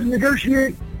else we have to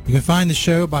negotiate? You can find the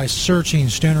show by searching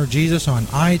Stoner Jesus on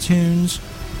iTunes,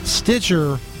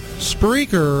 Stitcher,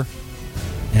 Spreaker,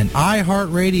 and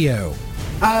iHeartRadio.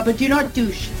 But do not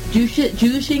douche.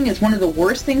 Douching is one of the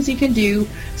worst things you can do.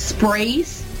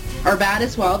 Sprays are bad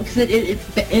as well because it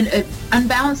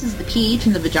unbalances the pH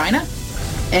in the vagina,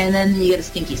 and then you get a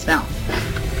stinky smell.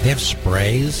 They have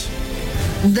sprays?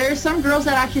 There's some girls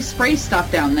that actually spray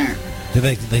stuff down there. Do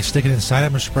they stick it inside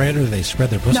them and spray it, or do they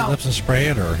spread their pussy lips and spray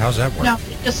it, or how's that work? No,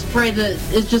 just spray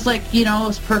it's just like,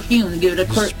 it's perfume. Give it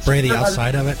a spray the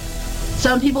outside of it?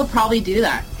 Some people probably do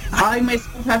that. I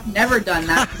myself have never done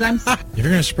that because If you're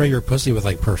going to spray your pussy with,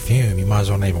 like, perfume, you might as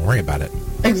well not even worry about it.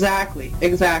 Exactly.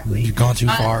 You've gone too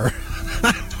far.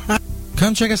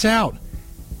 Come check us out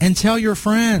and tell your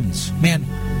friends. Man,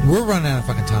 we're running out of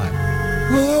fucking time.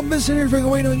 Well, I'm sitting here fucking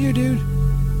waiting on you, dude.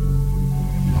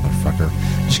 Motherfucker.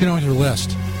 Just get on with your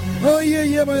list. Oh,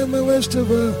 yeah, my list of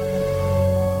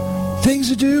things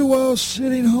to do while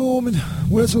sitting home, and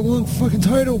what's a long fucking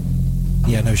title?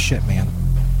 Yeah, no shit, man.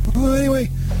 Well, anyway,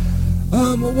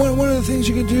 one of the things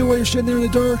you can do while you're sitting there in the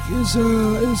dark is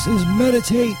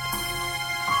meditate.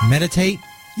 Meditate?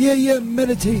 Yeah,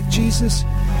 meditate, Jesus.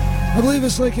 I believe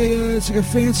it's like a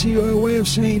fancy way of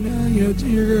saying, you're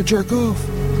gonna jerk off.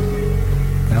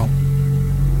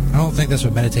 I don't think that's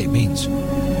what meditate means.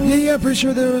 Yeah, I'm pretty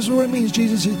sure that is what it means,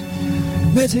 Jesus.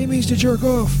 Meditate means to jerk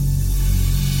off.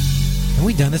 Have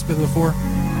we done this bit before?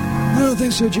 I don't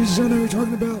think so, Jesus. I don't know what you're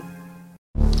talking about.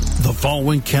 The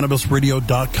following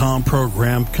CannabisRadio.com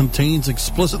program contains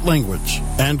explicit language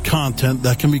and content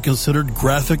that can be considered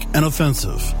graphic and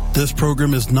offensive. This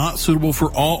program is not suitable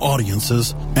for all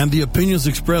audiences, and the opinions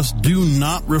expressed do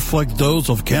not reflect those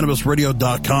of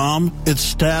CannabisRadio.com, its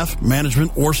staff,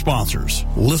 management, or sponsors.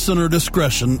 Listener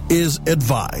discretion is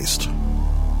advised.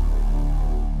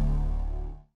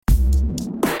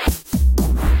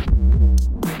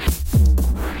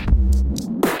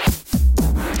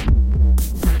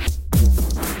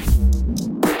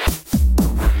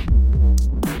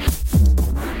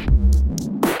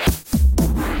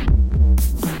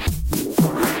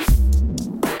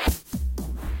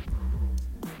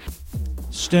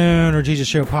 Stoner Jesus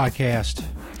Show podcast,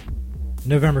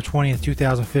 November 20th,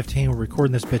 2015. We're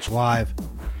recording this bitch live.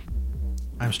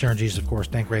 I'm Stoner Jesus, of course.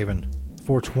 Dank Raven,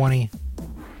 420,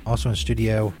 also in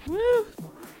studio. Woo!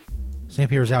 St.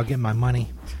 Peter's out getting my money.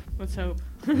 Let's hope.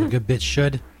 A good bitch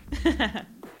should.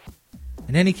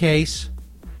 In any case,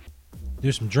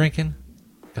 do some drinking.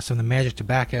 Got some of the magic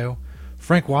tobacco.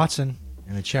 Frank Watson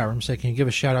in the chat room said, can you give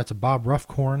a shout out to Bob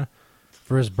Ruffcorn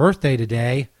for his birthday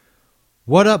today?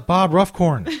 What up, Bob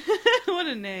Ruffcorn? What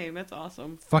a name. That's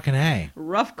awesome. Fucking A.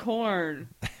 Rough corn.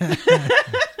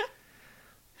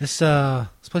 Let's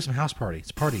play some house party.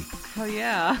 It's a party. Oh,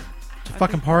 yeah. It's a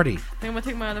fucking party. I think I'm going to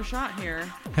take my other shot here.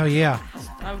 Hell yeah.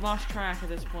 I've lost track at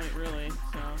this point, really.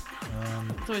 So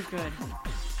it's always good.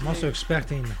 I'm also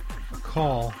expecting a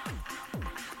call.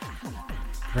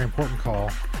 Very important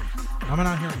call. I'm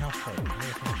not here in house party. There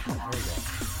we go.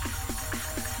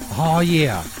 Oh,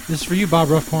 yeah. This is for you, Bob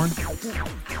Ruffcorn.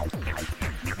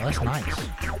 Oh, that's nice.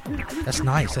 That's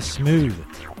nice. That's smooth.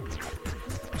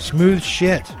 Smooth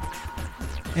shit.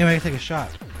 Anyway, I can take a shot.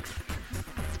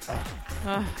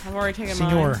 I've already taken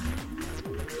Senor. mine.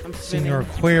 I'm spinning. Senor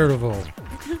Cuervo.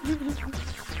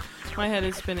 My head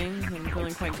is spinning. I'm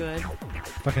feeling quite good.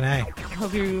 Fucking A. I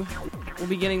hope you will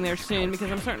be getting there soon because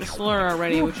I'm starting to slur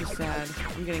already, which is sad.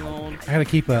 I'm getting old. I gotta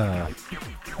keep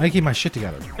my shit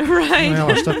together. Right. I got a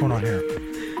lot of stuff going on here.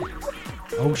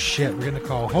 Oh shit, we're getting a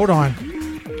call. Hold on.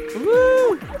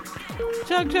 Woo!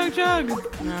 Chug, chug, chug. I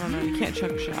don't know. You can't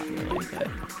chug a shot, really. But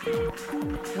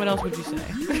what else would you say?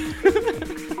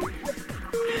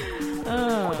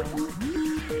 Oh.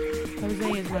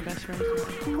 Jose is my best friend.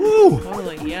 Woo!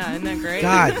 Totally. Yeah, isn't that great?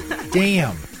 God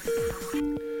damn.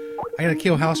 I gotta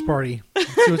kill house party.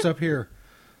 Let's see what's up here.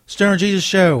 Stoner Jesus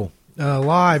Show.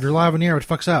 Live. You're live on the air. What the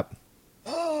fuck's up?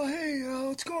 Oh, hey,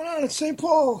 what's going on? It's St.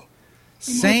 Paul.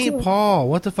 St. Paul.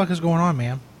 What the fuck is going on,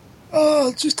 man?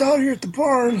 Oh, just out here at the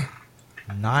barn.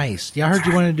 Nice. Yeah, I heard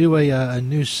you wanted to do a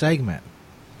new segment.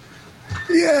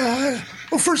 Yeah.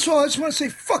 Well, first of all, I just want to say,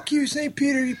 fuck you, St.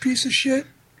 Peter, you piece of shit.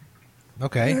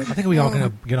 Okay. I think we all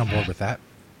can get on board with that.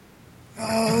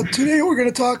 Today we're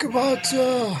going to talk about,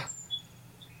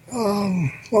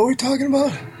 what are we talking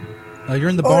about? You're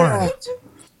in the barn.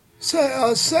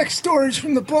 Sex stories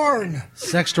from the barn.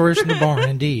 Sex stories from the barn,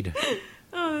 indeed.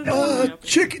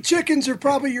 Chickens are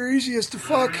probably your easiest to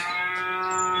fuck.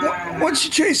 Once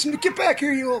you chase them, get back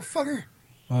here, you little fucker.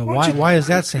 Why is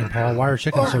that, St. Paul? Why are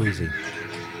chickens so easy?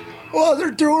 Well, they're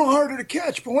a little harder to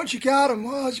catch, but once you got them,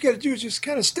 all you got to do is just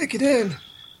kind of stick it in.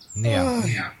 Yeah.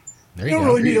 There you don't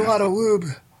really need a lot of lube.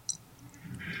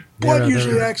 Blood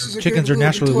usually acts as a chickens good are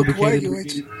naturally lube until it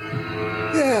lubricated.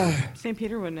 coagulates. Yeah. St.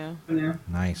 Peter would know.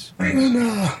 Nice.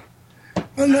 No,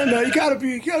 you gotta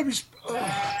be.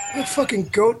 That fucking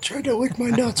goat tried to lick my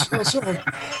nuts. Oh, sorry.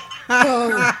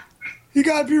 You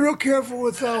gotta be real careful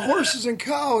with horses and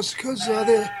cows because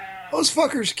those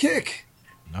fuckers kick.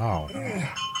 Oh.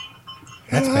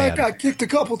 That's bad. I got kicked a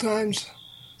couple times,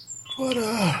 but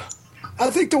I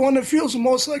think the one that feels the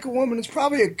most like a woman is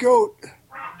probably a goat.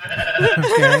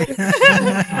 Okay.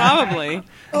 Probably.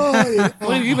 Oh, yeah.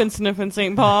 What have you been sniffing,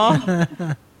 St. Paul?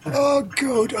 Oh,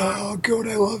 goat. Oh, goat,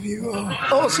 I love you.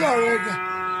 Oh sorry.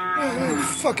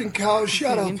 Fucking cows,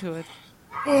 shut up. Into it.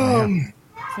 Yeah.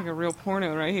 It's like a real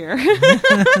porno right here.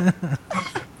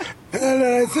 And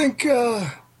I think,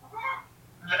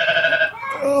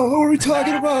 what were we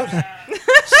talking about?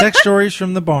 Sex stories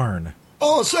from the barn.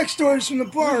 Oh, sex stories from the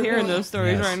barn. We're hearing those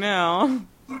stories right now.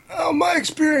 My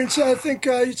experience, I think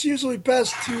it's usually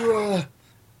best to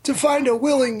find a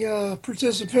willing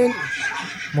participant.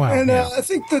 Wow. And yeah. I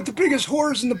think that the biggest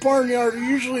whores in the barnyard are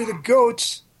usually the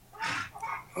goats.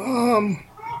 You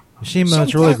seem to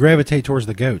really gravitate towards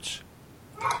the goats.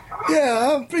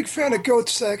 Yeah, I'm a big fan of goat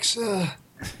sex. They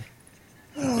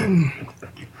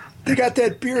got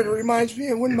that beard. It reminds me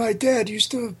of when my dad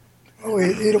used to... Oh,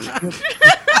 wait, it'll...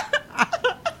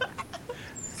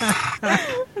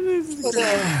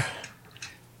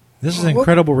 This is an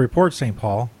incredible report, St.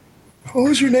 Paul. What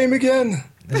was your name again?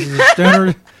 This is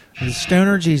the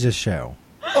Stoner Jesus Show.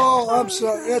 Oh, I'm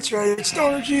sorry. That's right. It's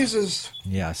Stoner Jesus.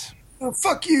 Yes.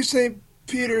 Fuck you, St.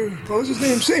 Peter. What was his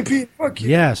name? St. Peter. Fuck you.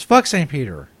 Yes. Fuck St.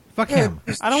 Peter. Fuck him.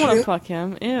 I don't want to fuck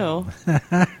him. Ew.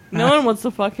 No one wants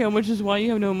to fuck him, which is why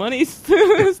you have no money,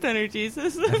 Stoner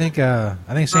Jesus. I think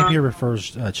St. Peter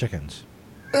prefers chickens.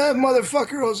 That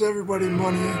motherfucker owes everybody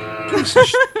money. Piece of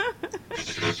shit.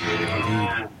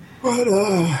 But,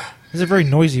 This is a very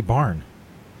noisy barn.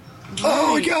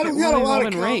 Oh, we got a lot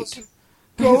of cows.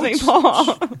 St.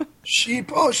 Paul.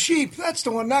 Sheep. Oh, sheep. That's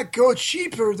the one, not goats.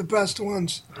 Sheep are the best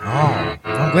ones. Oh,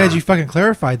 I'm glad you fucking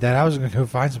clarified that. I was going to go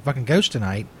find some fucking goats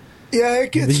tonight. Yeah,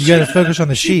 it gets... But you got to focus on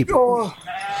the sheep. The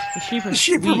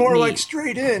sheep are more like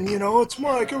straight in, you know. It's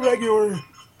more like a regular...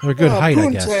 They're a good height, I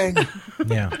guess. Poontang.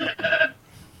 Yeah.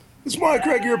 It's more like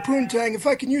regular poontang, if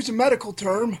I can use a medical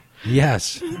term.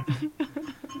 Yes.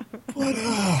 But,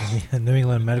 New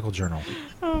England Medical Journal.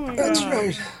 Oh my that's God.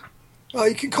 right.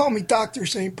 You can call me Dr.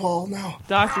 St. Paul now.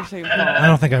 Dr. St. Paul. I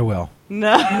don't think I will.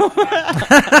 No.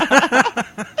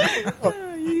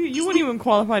 You wouldn't even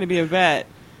qualify to be a vet.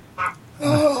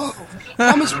 Oh,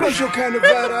 I'm a special kind of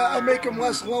vet. I make them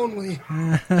less lonely.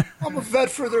 I'm a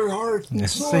vet for their heart and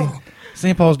soul.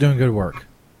 St. Paul's doing good work.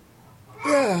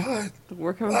 Yeah.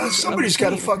 Somebody's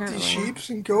got to fuck these sheep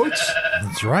and goats.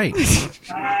 That's right.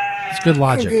 It's good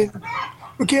logic. I mean,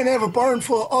 we can't have a barn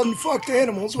full of unfucked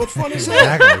animals. What fun is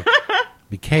that? Exactly.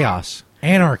 Be chaos.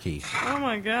 Anarchy. Oh,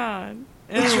 my God. In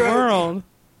That's the right. world.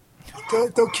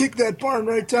 They'll kick that barn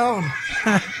right down.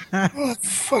 Oh,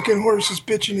 fucking horse is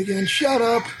bitching again. Shut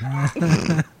up.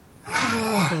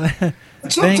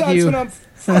 Sometimes when I'm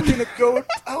fucking a goat,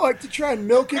 I like to try and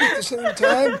milk it at the same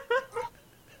time.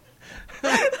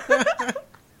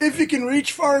 If you can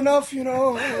reach far enough,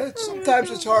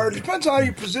 sometimes it's hard. Depends on how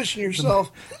you position yourself.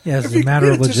 Yeah, it's if a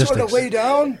matter of you just logistics. sort of lay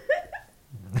down,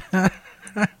 then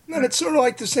it's sort of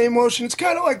like the same motion. It's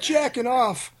kind of like jacking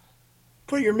off.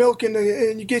 Put your milk in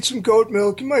and you get some goat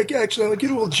milk. You might actually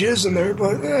get a little jizz in there,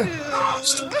 but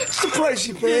it's the price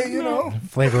you pay,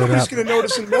 Flavor it Nobody's up. going to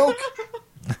notice in milk.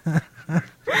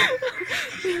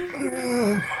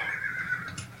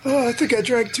 I think I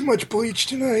drank too much bleach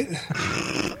tonight.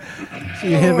 Do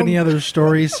you have any other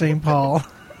stories, St. Paul?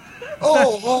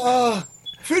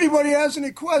 If anybody has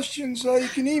any questions, you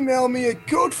can email me at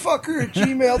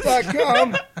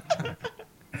goatfucker@gmail.com.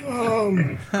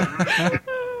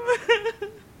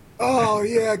 Oh,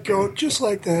 yeah, goat, just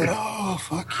like that. Oh,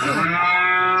 fuck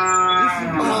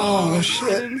yeah. Oh,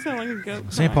 shit. Didn't sound like a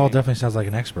goat. St. Paul definitely sounds like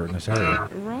an expert in this area.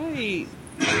 Right.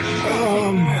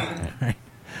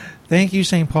 Thank you,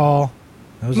 St. Paul.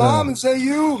 That was, Mom, is that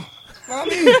you?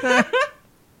 Mommy?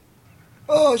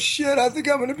 Oh, shit, I think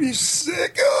I'm going to be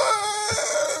sick.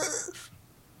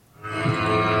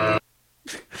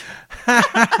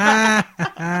 That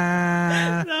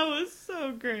was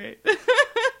so great.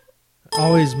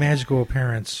 always magical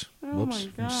appearance. Oh my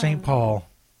God. St. Paul.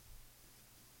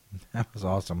 That was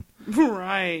awesome.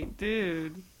 Right,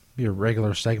 dude. Be a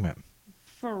regular segment.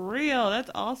 For real,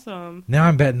 that's awesome. Now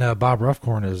I'm betting Bob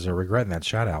Ruffcorn is regretting that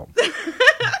shout out.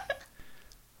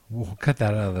 We'll cut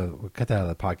that out of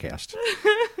the podcast.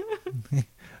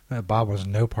 Bob was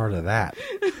no part of that.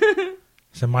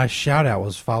 So my shout out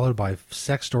was followed by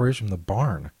sex stories from the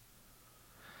barn.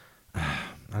 I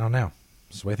don't know.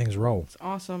 It's the way things roll. It's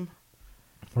awesome.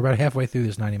 We're about halfway through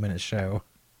this 90-minute show.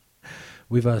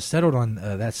 We've settled on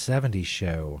that 70s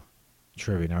show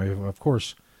trivia. Now, of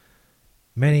course,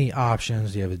 many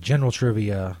options. You have a general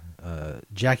trivia,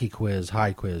 Jackie quiz,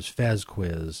 Hyde quiz, Fez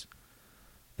quiz,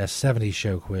 that 70s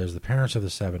show quiz, the parents of the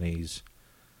 70s,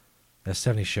 that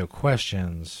 70s show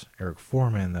questions, Eric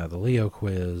Foreman, the Leo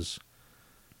quiz.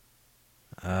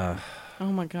 Oh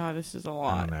my God, this is a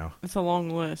lot. I don't know. It's a long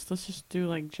list. Let's just do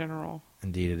like general.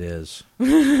 Indeed it is.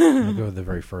 I'll go with the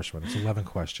very first one. It's 11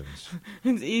 questions.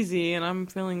 It's easy, and I'm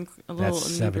feeling a little That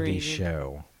 70s inebriated.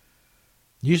 show.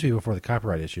 Used to be before the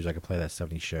copyright issues, I could play that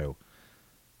 70s show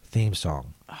theme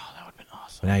song. Oh, that would have been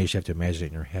awesome. But now you just have to imagine it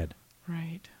in your head.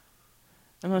 Right.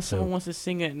 Unless So- someone wants to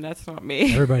sing it, and that's not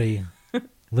me. Everybody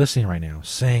listening right now,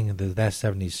 sing that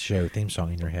 70s show theme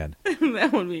song in your head.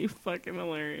 That would be fucking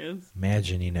hilarious.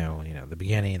 Imagine, you know, the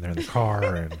beginning, and they're in the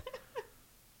car, and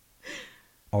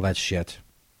all that shit.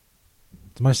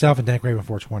 It's myself and Dank Raven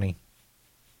 420.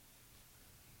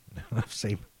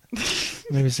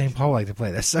 Maybe St. Paul would like to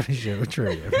play that 70s show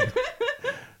trivia.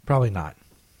 Probably not.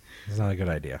 It's not a good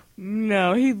idea.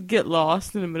 No, he'd get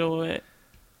lost in the middle of it.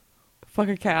 Fuck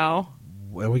a cow.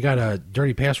 Well, we got a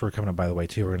dirty password coming up, by the way,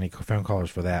 too. We're going to need phone callers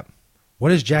for that.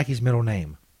 What is Jackie's middle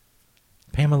name?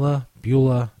 Pamela,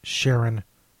 Beulah, Sharon,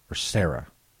 or Sarah?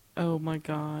 Oh my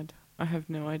God. I have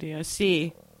no idea.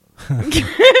 C. I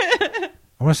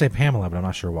want to say Pamela, but I'm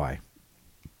not sure why.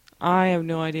 I have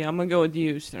no idea. I'm going to go with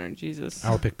you, Stern. Jesus.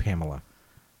 I would pick Pamela.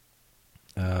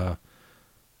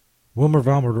 Wilmer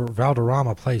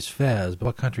Valderrama plays Fez, but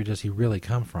what country does he really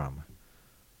come from?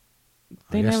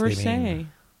 They never say.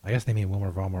 I guess they mean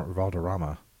Wilmer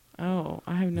Valderrama. Oh,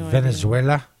 I have no idea.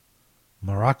 Venezuela,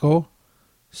 Morocco,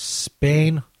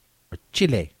 Spain, or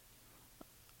Chile?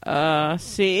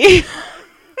 C.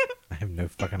 I have no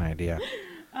fucking idea.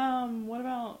 What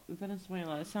about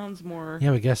Venezuela? It sounds more...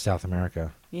 Yeah, we guess South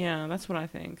America. Yeah, that's what I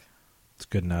think. It's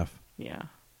good enough. Yeah.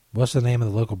 What's the name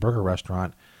of the local burger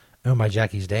restaurant owned by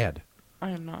Jackie's dad? I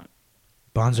am not.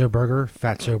 Bonzo Burger,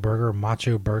 Fatso Burger,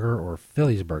 Macho Burger, or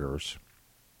Philly's Burgers?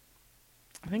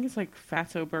 I think it's like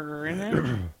Fatso Burger, isn't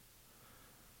it?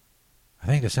 I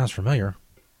think that sounds familiar.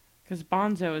 Because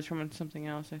Bonzo is from something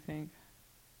else, I think.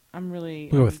 I'm really...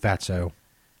 We'll go with Fatso.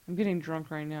 I'm getting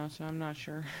drunk right now, so I'm not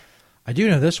sure. I do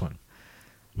know this one.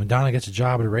 When Donna gets a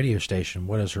job at a radio station,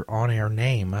 what is her on-air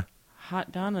name?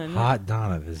 Hot Donna. Hot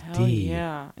Donna. This Hell D.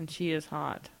 yeah, and she is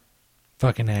hot.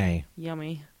 Fucking A.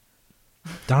 Yummy.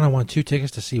 Donna won 2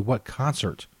 tickets to see what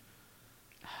concert?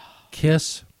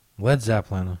 Kiss, Led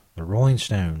Zeppelin, the Rolling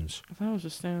Stones, I thought it was the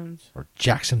Stones. or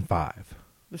Jackson 5.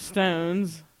 The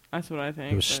Stones. That's what I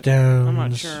think. It was but Stones. I'm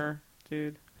not sure,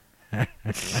 dude. It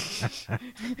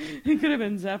could have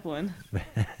been Zeppelin.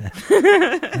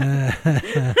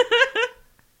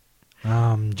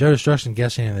 Joe Destruction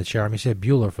guessing in the chat. He said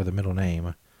Bueller for the middle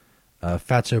name.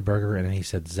 Fatso Burger, and then he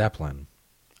said Zeppelin.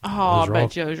 Oh, I Those are bet all-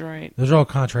 Joe's right. Those are all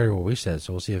contrary to what we said,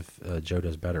 so we'll see if Joe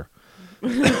does better.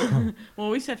 Well,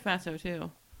 we said Fatso,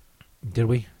 too. Did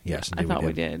we? Yes, I indeed thought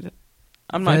we did. did.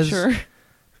 I'm not Fez- sure.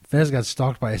 Fez got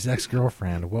stalked by his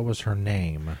ex-girlfriend. What was her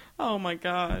name? Oh, my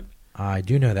God. I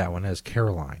do know that one as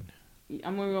Caroline.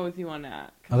 I'm going to go with you on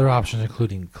that. Other options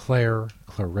including Claire,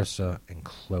 Clarissa, and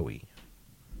Chloe.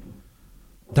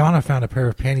 Donna found a pair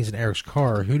of panties in Eric's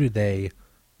car. Who did they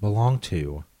belong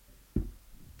to?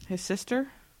 His sister?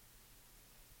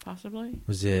 Possibly?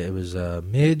 It was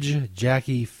Midge,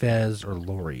 Jackie, Fez, or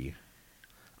Lori?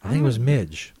 I think it was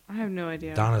Midge, I have no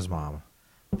idea. Donna's mom.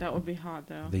 That would be hot,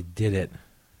 though. They did it.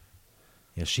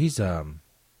 Yeah, she's her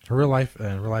real life.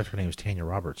 In real life, her name is Tanya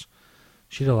Roberts.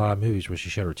 She did a lot of movies where she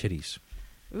showed her titties.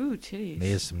 Ooh, titties.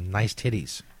 They had some nice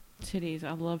titties. Titties.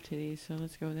 I love titties, so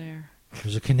let's go there.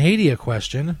 There's a Canada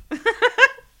question.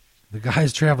 The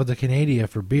guys traveled to Canada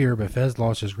for beer, but Fez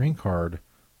lost his green card.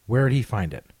 Where did he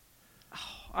find it?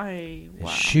 His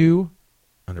shoe,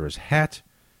 under his hat,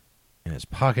 in his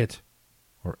pocket,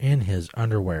 or in his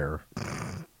underwear.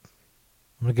 I'm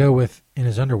going to go with in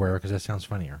his underwear because that sounds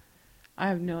funnier. I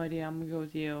have no idea. I'm going to go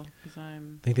with you because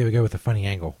I'm... I think they would go with a funny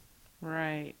angle.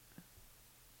 Right.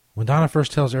 When Donna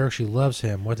first tells Eric she loves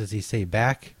him, what does he say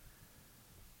back?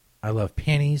 I love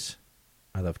panties.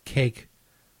 I love cake.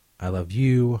 I love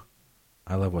you.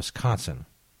 I love Wisconsin.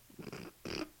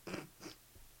 I'm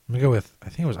going to go with, I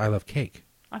think it was I love cake.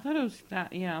 I thought it was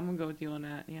that. Yeah, I'm going to go with you on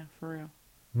that. Yeah, for real.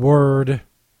 Word.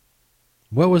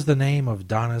 What was the name of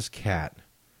Donna's cat?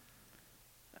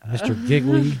 Mr.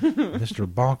 Giggly, Mr.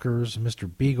 Bonkers, Mr.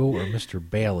 Beagle, or Mr.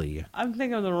 Bailey? I'm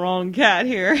thinking of the wrong cat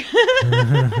here.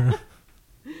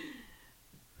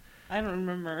 I don't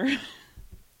remember.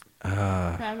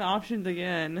 Have the options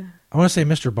again. I want to say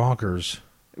Mr. Bonkers.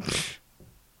 Let's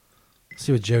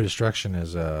see what Joe Destruction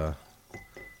is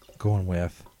going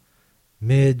with.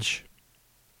 Midge,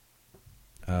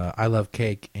 I Love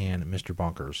Cake, and Mr.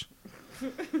 Bonkers.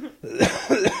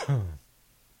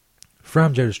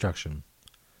 From Joe Destruction.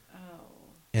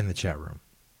 In the chat room.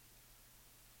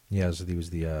 Yeah, so he was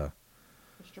the... Mr.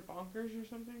 Bonkers or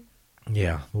something?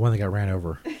 Yeah, the one that got ran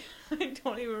over. I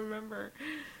don't even remember.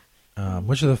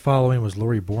 Which of the following was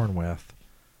Lori born with?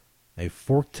 A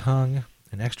forked tongue,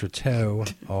 an extra toe,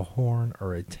 a horn,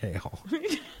 or a tail?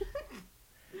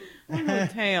 I'll go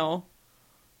with tail.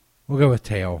 We'll go with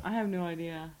tail. I have no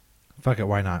idea. Fuck it,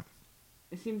 why not?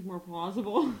 It seems more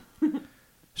plausible.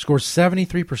 Scored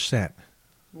 73%.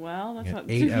 Well, that's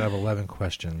not 8 out of 11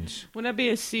 questions. Wouldn't that be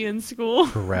a C in school?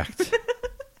 Correct.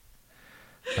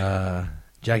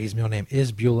 Jackie's middle name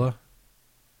is Beulah.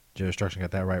 Joe Destruction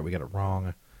got that right. We got it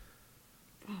wrong.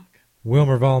 Fuck.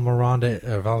 Wilmer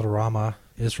Valderrama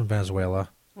is from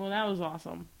Venezuela. Well, that was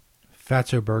awesome.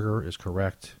 Fatso Burger is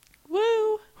correct.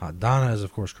 Woo! Hot Donna is,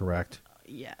 of course, correct.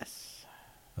 Yes.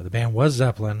 The band was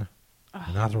Zeppelin,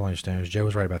 not the Rolling Stones. Joe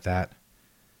was right about that.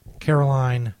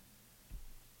 Caroline,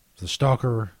 the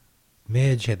stalker.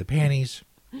 Midge had the panties.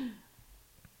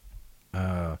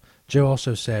 Joe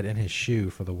also said in his shoe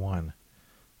for the one,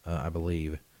 I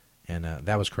believe. And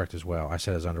that was correct as well. I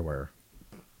said his underwear.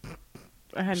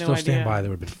 I had no Still idea. stand by, that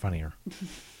would have been funnier.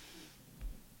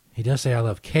 He does say I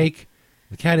love cake.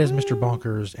 The cat is Mr.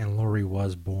 Bonkers, and Lori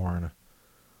was born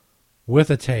with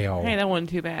a tail. Hey, that wasn't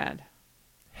too bad.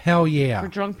 Hell yeah. For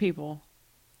drunk people.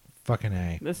 Fucking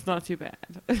A. That's not too bad.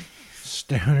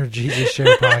 Stoner Jesus Show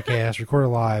podcast, recorded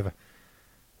live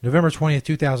November 20th,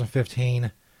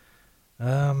 2015. I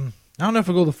don't know if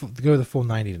we'll go the full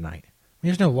 90 tonight. I mean,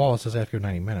 there's no law that says I have to go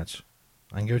 90 minutes.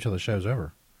 I can go till the show's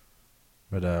over.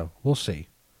 But we'll see.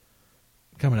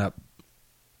 Coming up,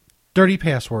 dirty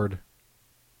password.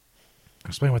 I'll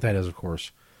explain what that is, of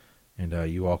course.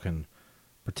 And you all can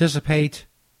participate,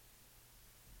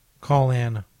 call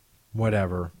in,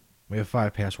 whatever. We have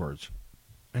 5 passwords.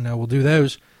 And we'll do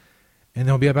those. And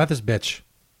they'll be about this bitch.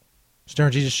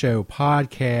 Stoner Jesus Show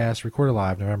podcast, recorded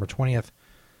live November 20th,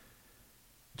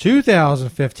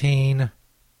 2015.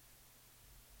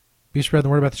 Be spreading the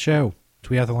word about the show.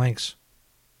 Tweet out the links.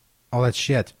 All that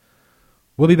shit.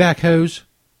 We'll be back, hoes.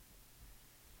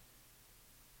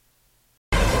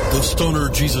 The Stoner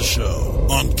Jesus Show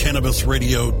on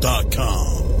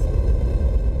CannabisRadio.com.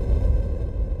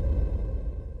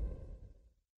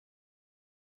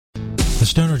 The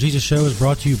Stoner Jesus Show is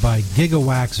brought to you by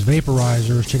Gigawax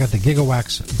Vaporizers. Check out the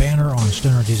Gigawax banner on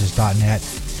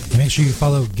stonerjesus.net. And make sure you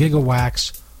follow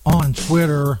Gigawax on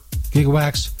Twitter.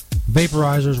 Gigawax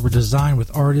Vaporizers were designed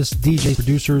with artists, DJs,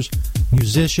 producers,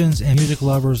 musicians, and music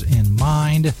lovers in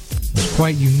mind. It's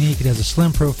quite unique. It has a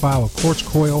slim profile, a quartz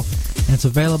coil, and it's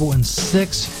available in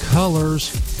 6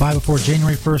 colors. Buy before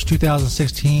January 1st,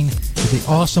 2016 at the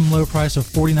awesome low price of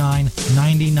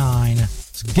 $49.99.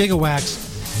 It's Gigawax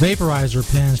Vaporizer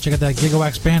pins. Check out that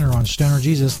Gigawax banner on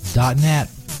stonerjesus.net.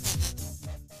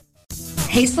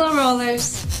 Hey Slow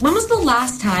Rollers, when was the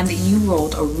last time that you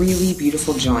rolled a really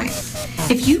beautiful joint?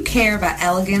 If you care about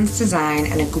elegance, design,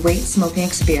 and a great smoking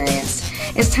experience,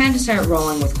 it's time to start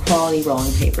rolling with quality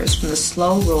rolling papers from the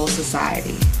Slow Roll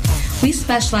Society. We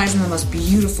specialize in the most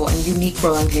beautiful and unique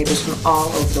rolling papers from all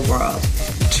over the world.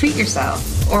 Treat yourself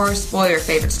or spoil your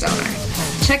favorite stoner.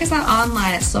 Check us out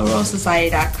online at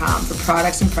slowrollsociety.com for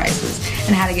products and prices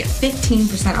and how to get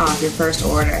 15% off your first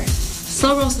order.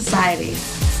 Slow Roll Society.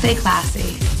 Stay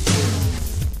classy.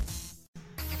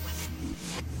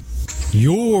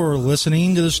 You're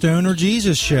listening to the Stoner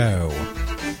Jesus Show.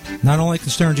 Not only can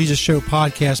the Stoner Jesus Show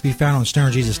podcast be found on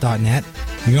stonerjesus.net,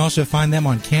 you can also find them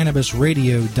on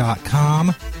cannabisradio.com.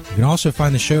 You can also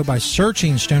find the show by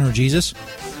searching Stoner Jesus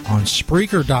on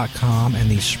Spreaker.com and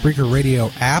the Spreaker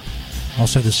Radio app,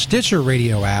 also the Stitcher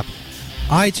Radio app,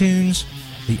 iTunes,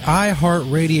 the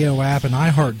iHeartRadio app, and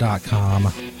iHeart.com.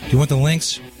 If you want the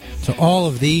links to all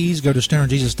of these, go to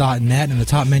stonerjesus.net. In the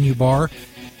top menu bar,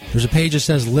 there's a page that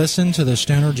says Listen to the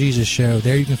Stoner Jesus Show.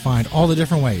 There you can find all the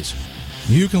different ways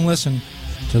you can listen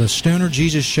to the Stoner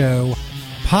Jesus Show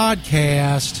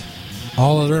podcast.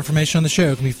 All other information on the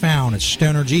show can be found at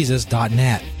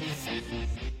stonerjesus.net.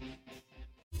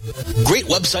 Great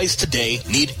websites today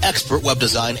need expert web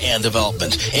design and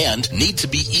development and need to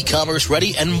be e-commerce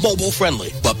ready and mobile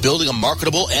friendly. But building a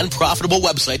marketable and profitable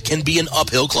website can be an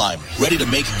uphill climb. Ready to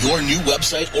make your new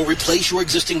website or replace your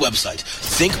existing website?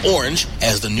 Think Orange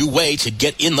as the new way to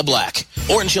get in the black.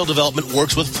 Orange Hill Development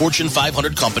works with Fortune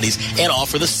 500 companies and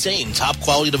offer the same top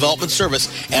quality development service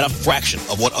at a fraction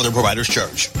of what other providers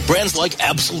charge. Brands like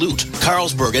Absolute,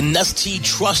 Carlsberg, and Nestea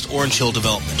trust Orange Hill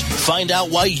Development. Find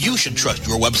out why you should trust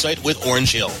your website with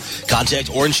Orange Hill.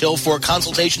 Contact Orange Hill for a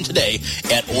consultation today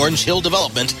at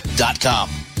orangehilldevelopment.com.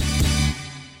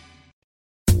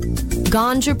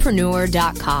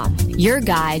 Ganjapreneur.com, your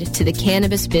guide to the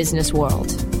cannabis business world.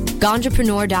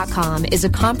 Ganjapreneur.com is a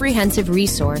comprehensive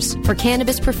resource for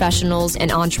cannabis professionals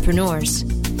and entrepreneurs.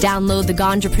 Download the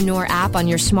Ganjapreneur app on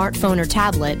your smartphone or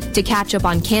tablet to catch up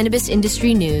on cannabis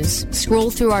industry news,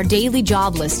 scroll through our daily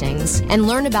job listings, and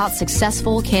learn about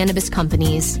successful cannabis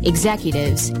companies,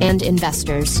 executives, and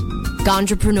investors.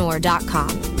 Ganjapreneur.com,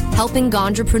 helping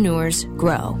Ganjapreneurs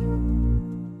grow.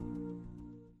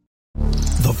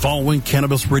 The following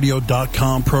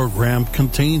CannabisRadio.com program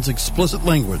contains explicit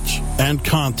language and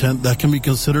content that can be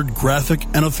considered graphic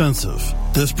and offensive.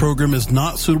 This program is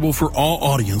not suitable for all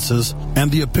audiences, and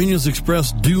the opinions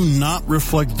expressed do not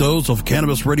reflect those of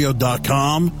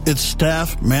CannabisRadio.com, its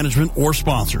staff, management, or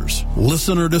sponsors.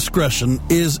 Listener discretion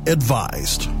is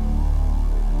advised.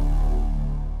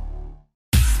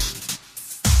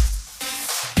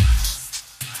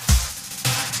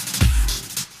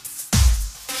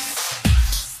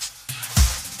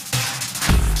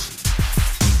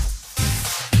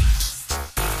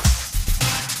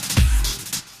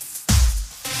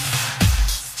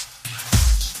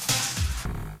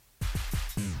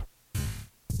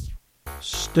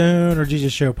 Stoner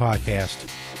Jesus Show podcast,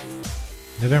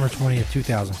 November 20th,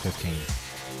 2015.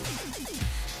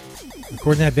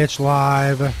 Recording that bitch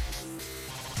live. It's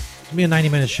going to be a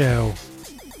 90-minute show.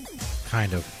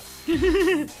 Kind of.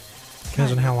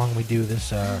 Depends on how long we do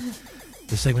this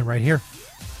segment right here.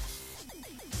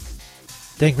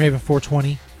 Dank Raven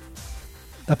 420.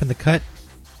 Up in the cut.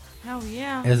 Hell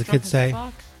yeah. As the kids say.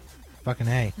 Fucking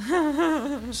A.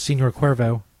 Senor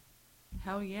Cuervo.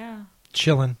 Hell yeah.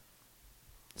 Chillin'.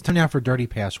 It's time now for Dirty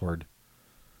Password.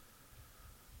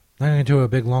 Not going to do a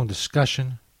big long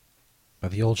discussion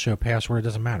about the old show password. It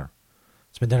doesn't matter.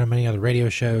 It's been done on many other radio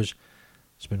shows.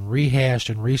 It's been rehashed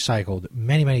and recycled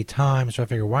many, many times. So I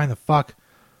figure, why in the fuck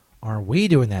aren't we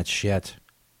doing that shit?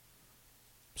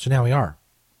 So now we are.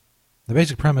 The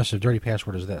basic premise of Dirty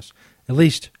Password is this. At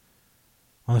least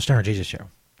on the Stoner Jesus Show.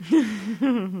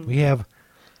 We have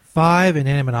 5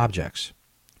 inanimate objects.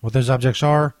 What those objects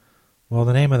are, well,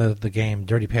 the name of the game,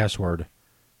 Dirty Password,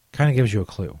 kind of gives you a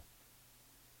clue.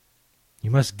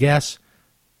 You must guess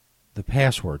the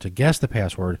password. To guess the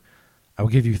password, I will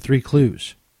give you 3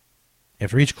 clues.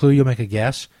 After each clue, you'll make a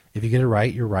guess. If you get it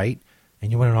right, you're right,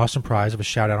 and you win an awesome prize of a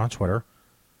shout-out on Twitter.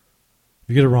 If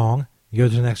you get it wrong, you go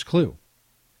to the next clue.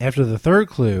 After the 3rd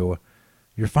clue,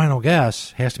 your final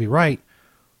guess has to be right,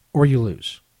 or you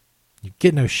lose. You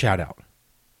get no shout-out.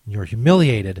 You're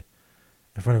humiliated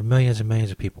in front of millions and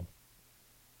millions of people.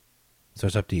 So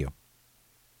it's up to you.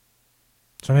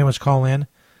 So anyone wants to call in,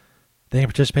 they can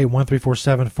participate.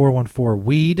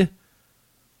 1-347-414-WEED.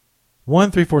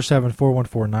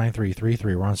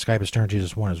 1-347-414-9333. We're on Skype at Stern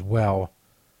Jesus 1 as well.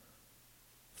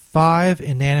 5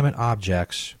 inanimate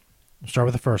objects. We'll start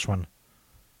with the first one.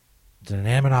 It's an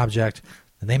inanimate object.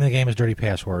 The name of the game is Dirty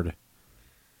Password.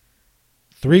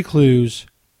 3 clues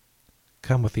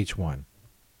come with each one.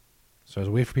 So as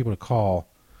we wait for people to call,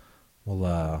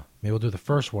 maybe we'll do the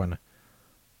first one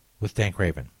with Dank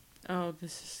Raven. Oh,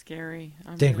 this is scary.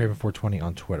 Dank Raven 420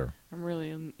 on Twitter. I'm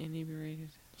really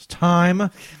inebriated. It's time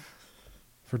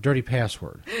for Dirty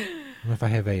Password. I don't know if I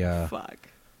have a fuck.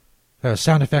 If I have a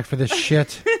sound effect for this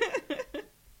shit.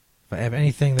 If I have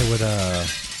anything that would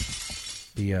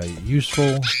be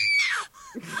useful.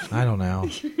 I don't know.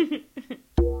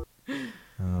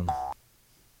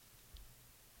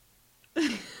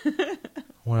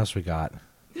 What else we got?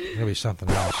 There's gotta be something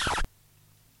else.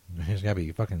 There's gotta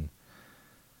be fucking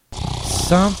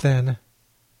something.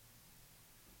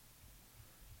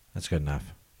 That's good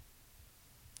enough.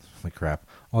 Holy crap.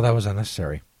 Oh, that was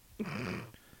unnecessary.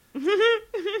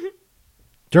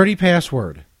 Dirty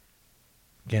Password.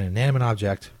 Again, inanimate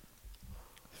object.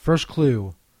 First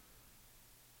clue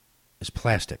is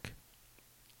plastic.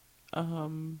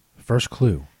 First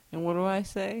clue. And what do I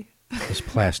say? Is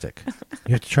plastic.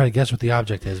 You have to try to guess what the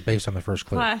object is based on the first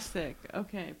clue. Plastic.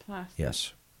 Okay, plastic.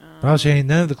 Yes. But I was saying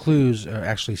none of the clues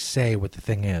actually say what the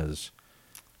thing is.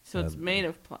 So it's made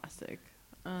of plastic.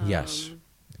 Yes,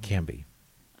 it can be.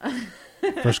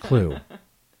 First clue.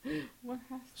 What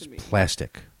has to be?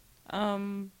 Plastic.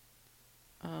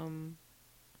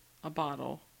 A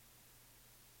bottle.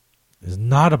 It's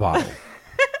not a bottle.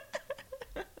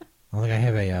 I don't think I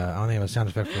have a sound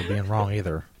effect for being wrong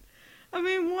either. I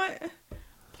mean, what?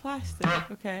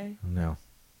 Plastic. Okay. No.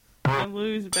 I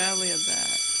lose badly at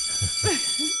that.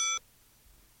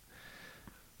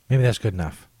 Maybe that's good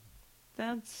enough.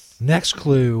 That's... Next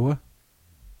clue.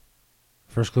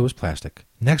 First clue was plastic.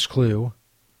 Next clue.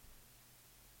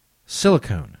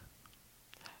 Silicone.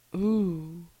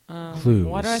 Ooh. Clue.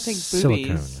 Why do I think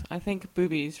silicone. boobies? I think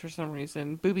boobies for some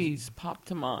reason. Boobies pop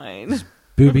to mind.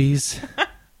 Boobies.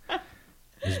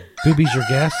 Is boobies your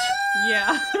guess?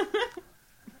 Yeah.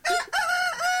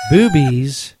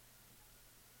 Boobies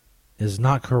is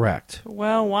not correct.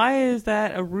 Well, why is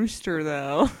that a rooster,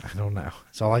 though? I don't know.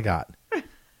 That's all I got.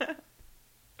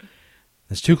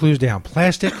 There's 2 clues down.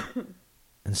 Plastic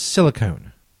and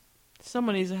silicone.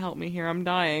 Someone needs to help me here. I'm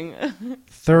dying.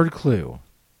 3rd clue.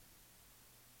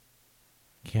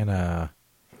 Can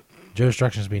Joe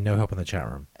Instructions be no help in the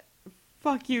chat room?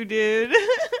 Fuck you, dude.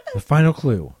 The final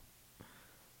clue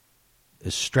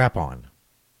is strap-on.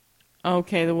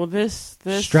 Okay, well this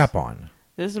strap-on.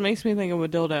 This makes me think of a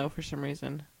dildo for some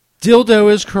reason.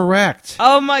 Dildo is correct.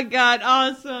 Oh my god,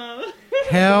 awesome.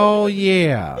 Hell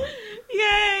yeah.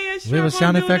 Yay, we have a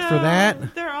sound effect for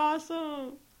that? They're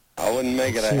awesome. I wouldn't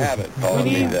make it a habit.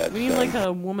 We need like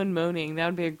a woman moaning. That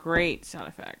would be a great sound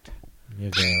effect.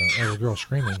 There's a girl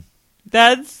screaming.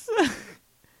 That's...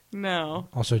 No.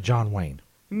 Also John Wayne.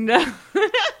 No.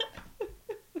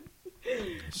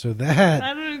 So that...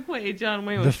 I don't equate John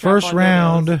Wayne with the first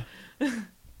round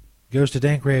goes to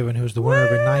Dank Raven, who's the winner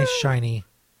of a nice, shiny...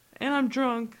 And I'm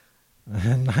drunk.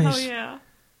 Nice, oh, yeah.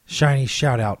 Shiny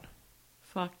shout-out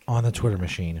Fuck. On the Twitter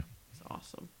machine. That's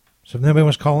awesome. So if nobody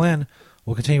wants to call in,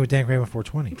 we'll continue with Dank Raven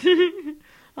 420.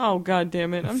 Oh, god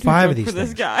damn it. I'm too 5 drunk of these for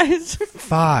things. this, guys.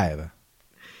 5.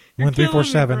 You're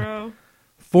 1-347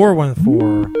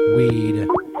 414-WEED.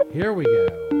 Here we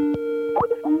go.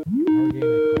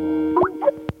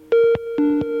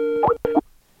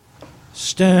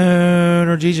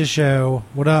 Stoner Jesus Show.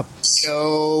 What up?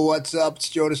 Yo, what's up? It's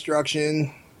Joe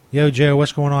Destruction. Yo, Joe,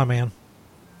 what's going on, man?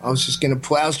 I was just going to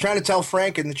play. I was trying to tell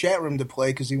Frank in the chat room to play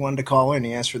because he wanted to call in.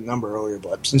 He asked for the number earlier,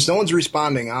 but since no one's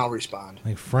responding, I'll respond. I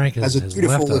think Frank has left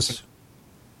listen. us.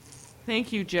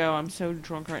 Thank you, Joe. I'm so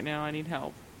drunk right now. I need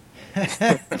help.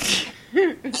 I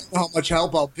don't know how much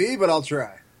help I'll be, but I'll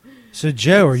try. So,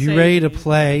 Joe, are you ready to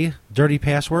play Dirty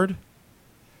Password?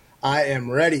 I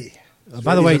am ready.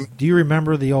 By the way, do you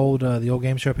remember the old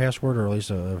game show Password, or at least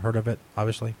heard of it,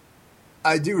 obviously?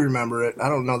 I do remember it. I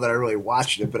don't know that I really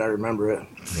watched it, but I remember it.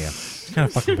 Yeah. It's kind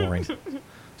of fucking boring.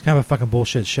 It's kind of a fucking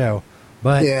bullshit show.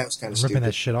 But Yeah, it was kinda I'm ripping stupid.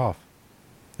 that shit off.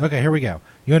 Okay, here we go.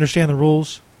 You understand the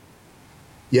rules?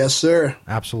 Yes, sir.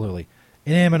 Absolutely.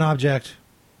 Inanimate object.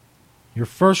 Your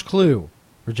first clue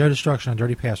for Joe Destruction on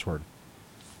Dirty Password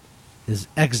is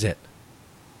exit.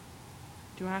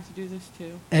 Do I have to do this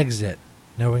too? Exit.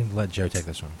 No, we can let Joe take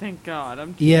this one. Thank God.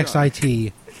 I'm too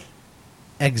EXIT.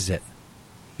 Exit.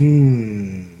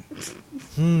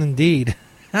 Indeed.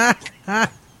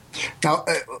 Now,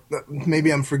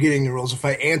 maybe I'm forgetting the rules. If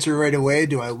I answer right away,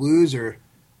 do I lose or?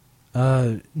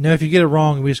 No, if you get it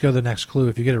wrong, we just go to the next clue.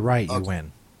 If you get it right, you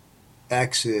win.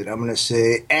 Exit. I'm going to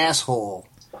say asshole.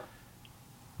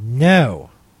 No.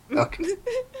 Okay.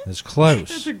 It's close.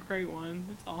 That's a great one.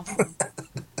 That's awesome.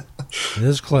 It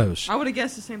is close. I would have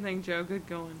guessed the same thing, Joe. Good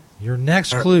going. Your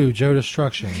next clue, Joe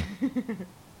Destruction,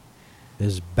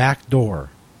 is back door.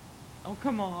 Oh,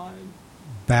 come on.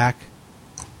 Back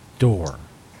door.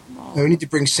 We need to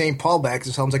bring St. Paul back because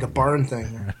it sounds like a barn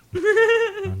thing.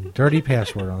 On Dirty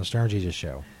Password on the Stern Jesus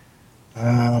Show.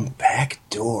 Back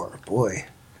door. Boy.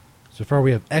 So far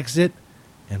we have exit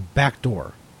and back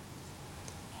door.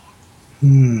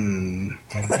 An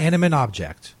inanimate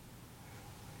object.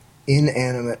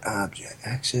 Inanimate object.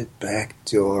 Exit, back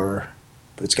door.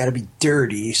 But it's got to be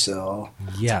dirty, so.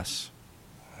 Yes.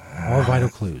 All vital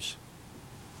clues.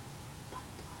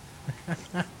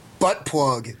 Butt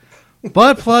plug.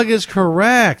 Butt plug is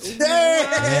correct. Yay!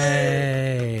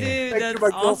 Yay. Dude, Thanks that's to my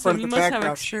awesome. girlfriend You in the must have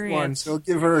background. She won, experience. so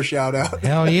give her a shout out.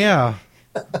 Hell yeah.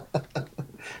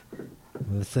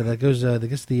 So that goes, I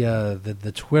guess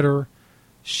the Twitter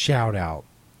shout out.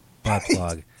 Butt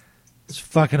plug. It's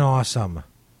fucking awesome.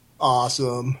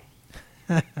 Awesome.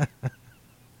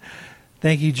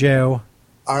 Thank you, Joe.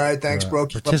 All right, thanks, bro.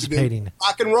 Keep up the good participating.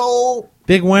 rock and roll.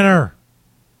 Big winner.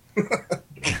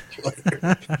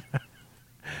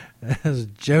 That is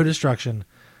Joe Destruction.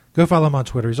 Go follow him on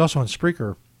Twitter. He's also on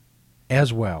Spreaker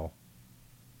as well.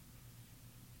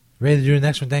 Ready to do the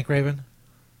next one, Dank Raven?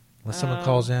 Unless someone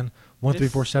calls in.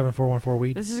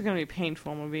 1-347-414-WEED. This is going to be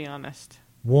painful, I'm going to be honest.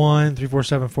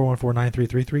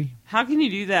 1-347-414-9333. How can you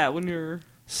do that when you're...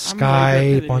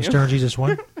 Skype on Stern Jesus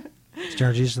 1.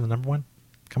 Stern Jesus is the number 1.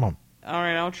 Come on. All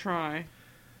right, I'll try.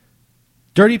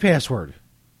 Dirty Password.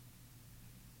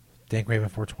 Dank Raven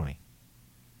 420.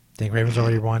 Dank Raven's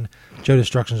already won. Joe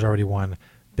Destruction's already won.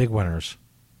 Big winners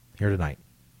here tonight.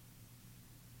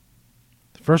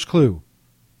 The first clue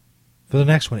for the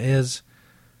next one is,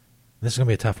 this is going to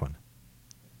be a tough one.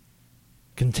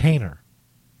 Container.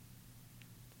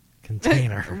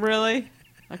 Container. Really?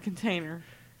 A container.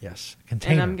 Yes,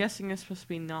 container. And I'm guessing it's supposed to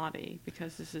be naughty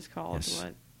because this is called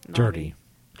what? Dirty.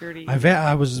 Dirty.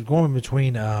 I was going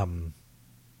between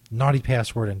Naughty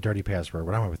Password and Dirty Password,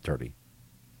 but I went with Dirty.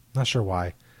 Not sure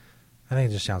why. I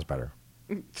think it just sounds better.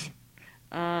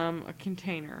 A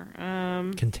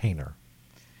container. Container.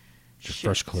 Your Shit.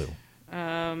 first clue.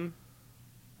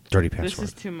 Dirty Password. This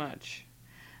is too much.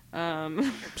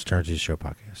 Stern Jesus Show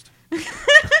podcast.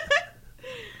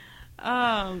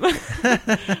 Oh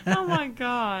my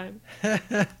God.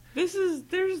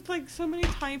 There's like so many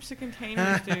types of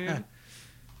containers, dude.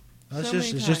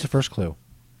 It's just the first clue.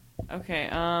 Okay,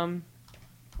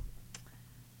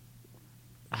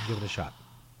 Give it a shot.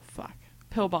 fuck.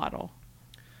 Pill bottle.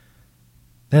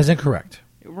 That is incorrect.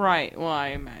 Right, well, I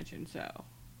imagine so.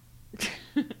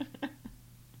 And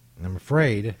I'm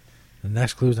afraid the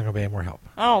next clue is not going to be any more help.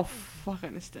 Oh,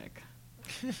 fucking a stick.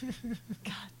 God damn it.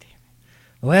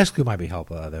 The last clue might be help,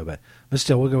 though, but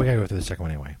still, we got to go through the second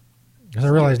one anyway. Because I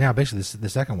realize now, basically, the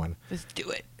second one Let's do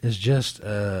it. is just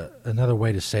another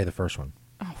way to say the first one.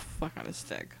 Oh, fuck on a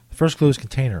stick. The first clue is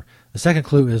container. The second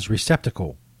clue is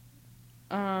receptacle.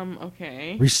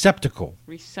 Okay. Receptacle.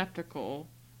 Receptacle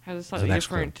has a The slightly next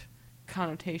clue. different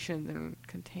connotation than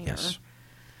container. Yes.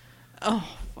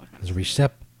 Oh, fuck. It's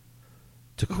receptacle.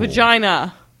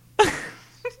 Vagina.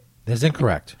 That's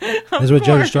incorrect. That's what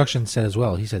Joe Destruction said as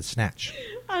well. He said snatch.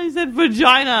 I said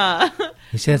vagina.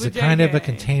 He said it's a kind of a Vajayjay.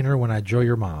 container when I drill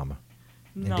your mom.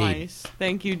 Indeed. Nice.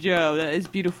 Thank you, Joe. That is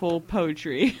beautiful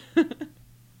poetry.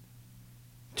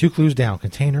 2 clues down.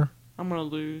 Container I'm going to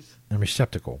lose. and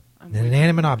receptacle. An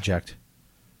inanimate object.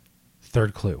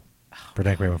 Third clue for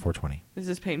Dank Raven 420. This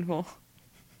is painful.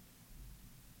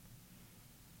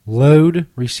 Load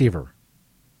receiver.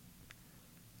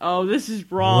 Oh, this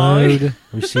is wrong. Load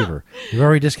receiver. You've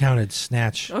already discounted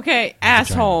snatch. Okay,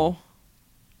 asshole.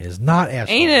 It is not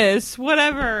asshole. Anus,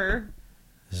 whatever.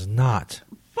 It is not.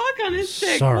 Fuck on his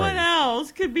stick. Sorry. What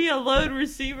else could be a load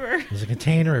receiver? There's a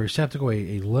container, a receptacle,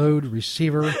 a load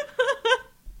receiver.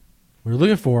 We're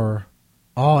looking for.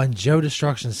 Oh, and Joe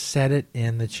Destruction said it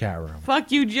in the chat room.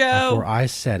 Fuck you, Joe. Before I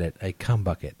said it, a cum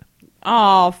bucket.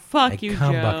 Oh, fuck A you,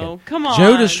 cum Joe. bucket. Come on.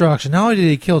 Joe Destruction. Not only did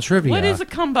he kill trivia. What is a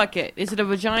cum bucket? Is it a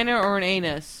vagina or an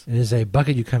anus? It is a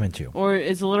bucket you come into. Or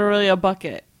is it literally a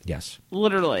bucket? Yes.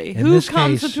 Literally. In Who this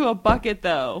comes case- into a bucket,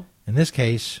 though? In this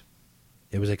case,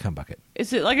 it was a cum bucket.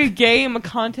 Is it like a game, a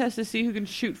contest to see who can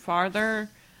shoot farther?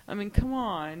 I mean, come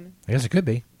on. I guess it could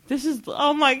be. This is,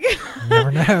 oh my god. You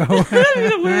never know. This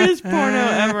is the weirdest porno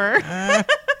ever.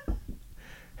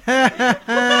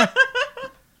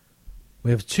 We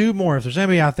have two more. If there's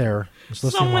anybody out there that's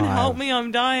listening Someone live, help me,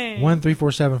 I'm dying.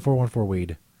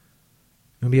 1-347-414-WEED.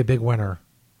 Gonna be a big winner.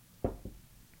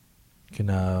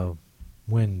 Can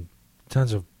win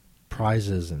tons of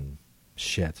prizes and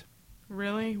shit.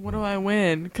 Really? What do I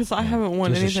win? Because I haven't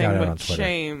won Just a anything shout out on but Twitter.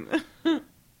 shame.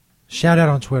 Shout out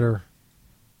on Twitter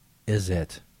is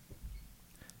it.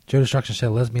 Joe Destruction said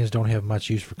lesbians don't have much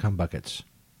use for cum buckets.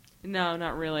 No,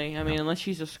 not really. I mean, unless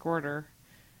she's a squirter.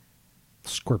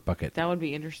 Squirt bucket. That would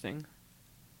be interesting.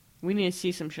 We need to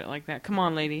see some shit like that. Come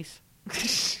on, ladies.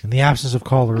 In the absence of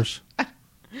callers,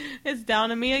 It's down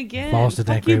to me again. falls to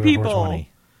Fuck Dank you Raven people.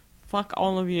 420. Fuck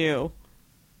all of you.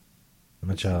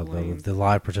 Much the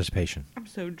live participation. I'm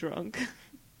so drunk.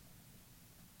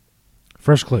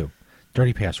 First clue.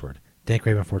 Dirty password. Dank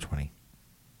Raven 420.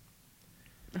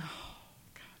 Oh,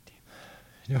 god damn it.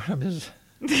 You know what I'm just...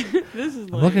 This is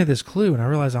I'm looking at this clue, and I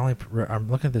realize I'm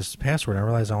looking at this password, and I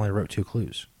realize I only wrote 2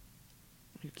 clues.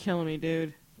 You're killing me,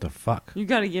 dude. The fuck? You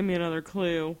gotta give me another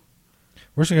clue.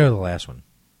 We're just going to go to the last one.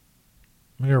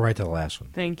 I'm going to go right to the last one.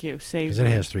 Thank you. Save me. Because it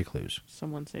has 3 clues.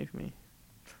 Someone save me.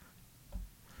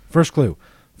 First clue.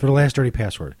 For the last dirty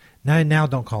password. Now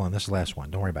don't call in. This is the last one.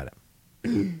 Don't worry about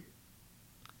it.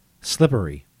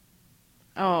 Slippery.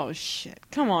 Oh, shit.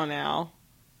 Come on now.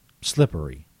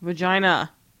 Slippery.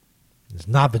 Vagina. It's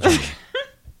not vagina.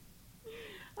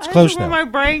 It's I close, don't know though. where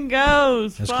my brain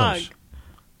goes. It's Fuck. close.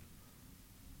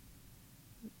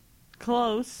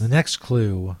 Close. The next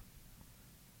clue.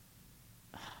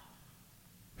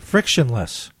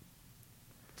 Frictionless.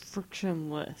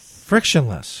 Frictionless.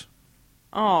 Frictionless.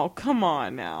 Oh, come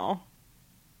on now.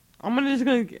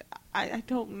 I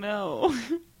don't know.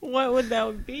 What would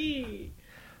that be?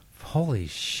 Holy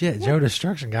shit. Joe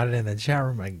Destruction got it in the chat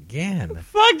room again.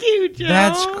 Fuck you, Joe.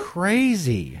 That's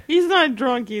crazy. He's not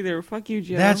drunk either. Fuck you,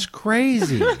 Joe. That's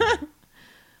crazy.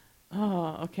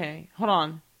 Oh, okay. Hold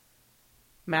on.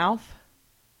 Mouth?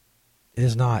 It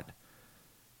is not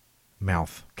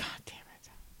mouth. God damn it.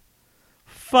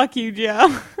 Fuck you,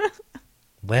 Joe.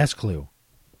 Last clue.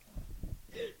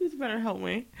 This better help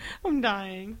me. I'm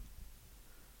dying.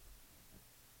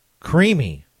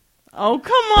 Creamy. Oh,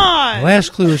 come on.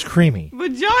 Last clue is creamy.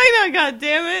 Vagina, God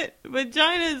damn it.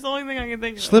 Vagina is the only thing I can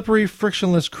think of. Slippery,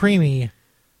 frictionless, creamy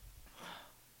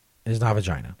is not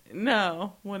vagina.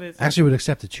 No. What is it? Actually, would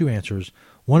accept the 2 answers.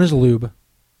 One is lube,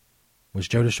 which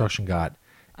Joe Destruction got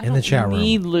in the chat I room.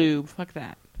 need lube. Fuck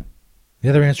that. The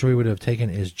other answer we would have taken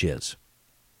is jizz.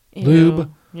 Ew.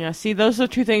 Lube. Yeah, see, those are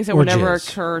 2 things that or would never jizz.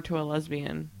 occur to a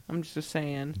lesbian. I'm just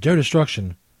saying. Joe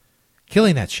Destruction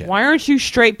killing that shit. Why aren't you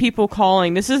straight people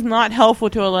calling? This is not helpful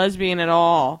to a lesbian at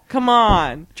all. Come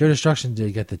on. Joe Destruction did.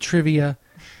 You got the trivia.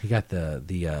 You got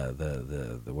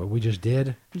the what we just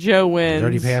did. Joe wins. The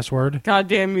dirty password. God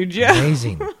damn you, Joe.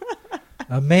 Amazing.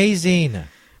 Amazing.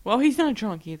 Well, he's not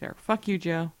drunk either. Fuck you,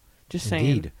 Joe. Just saying.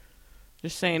 Indeed.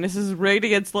 Just saying. This is rigged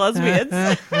against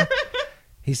lesbians.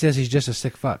 He says he's just a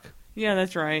sick fuck. Yeah,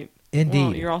 that's right. Indeed.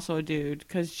 Well, you're also a dude,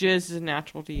 because jizz is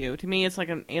natural to you. To me, it's like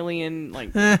an alien,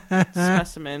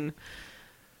 specimen.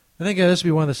 I think this will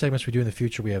be one of the segments we do in the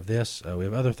future. We have this. We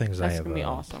have other things That's I have gonna be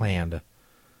awesome. planned.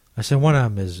 I said one of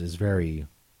them is very...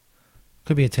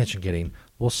 Could be attention-getting.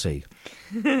 We'll see.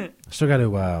 I still got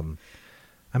to...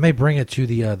 I may bring it to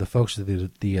the folks of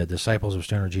the Disciples of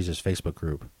Stoner Jesus Facebook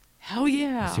group. Hell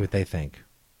yeah. See what they think.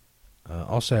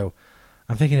 Also,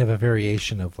 I'm thinking of a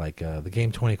variation of the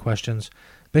game 20 questions.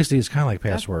 Basically, it's kind of like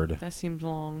password. That seems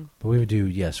long. But we would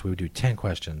do 10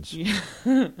 questions. Yeah.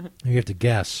 You have to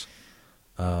guess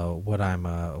what I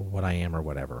am or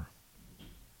whatever.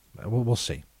 We'll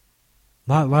see.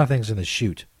 A lot of things in the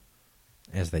chute,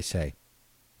 as they say.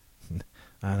 And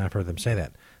I've heard them say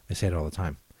that. They say it all the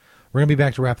time. We're going to be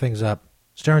back to wrap things up.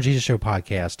 Stoner Jesus Show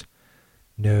podcast,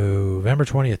 November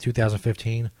 20th,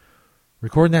 2015.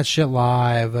 Recording that shit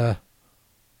live.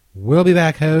 We'll be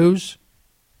back, hoes.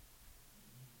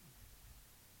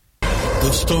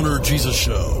 The Stoner Jesus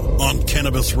Show on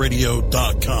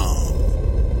CannabisRadio.com.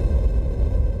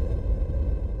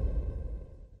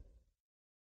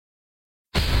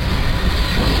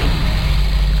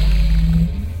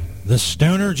 The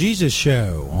Stoner Jesus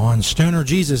Show on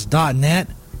StonerJesus.net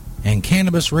and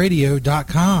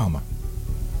CannabisRadio.com.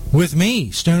 With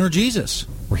me, Stoner Jesus.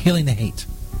 We're healing the hate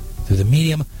through the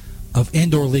medium of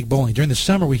indoor league bowling. During the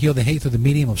summer, we heal the hate through the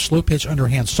medium of slow pitch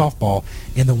underhand softball.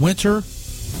 In the winter,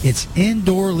 it's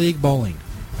indoor league bowling.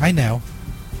 I know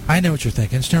what you're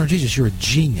thinking. Stoner Jesus, you're a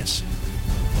genius.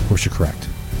 Of course, you're correct.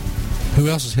 Who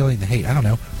else is healing the hate? I don't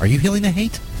know. Are you healing the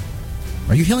hate?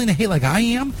 Are you healing the hate like I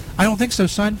am? I don't think so,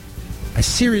 son. I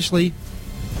seriously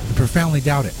and profoundly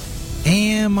doubt it.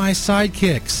 And my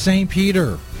sidekick, St.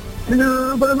 Peter. But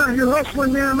I'm out here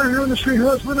hustling, man. I'm out here on the street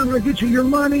hustling. I'm going to get you your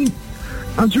money.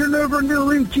 I'm turning over a new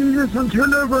leaf, Jesus. I'm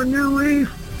turning over a new leaf.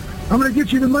 I'm going to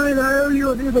get you the money that I owe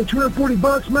you. I think it's like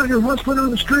 $240. I'm out here hustling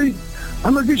on the street.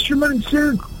 I'm going to get you your money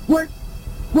soon. What?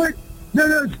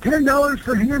 No, it's $10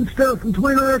 for hand stuff and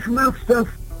 $20 for mouth stuff.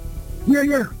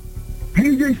 Yeah.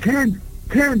 AJ's 10.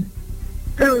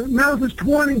 Mouth is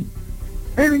 20.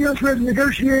 Anything else we have to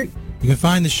negotiate? You can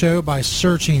find the show by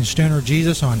searching Stoner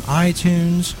Jesus on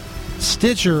iTunes,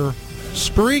 Stitcher,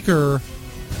 Spreaker,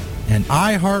 and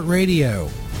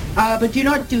iHeartRadio. But do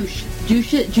not douche.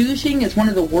 Douching is one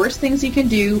of the worst things you can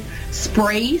do.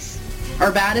 Sprays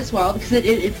are bad as well because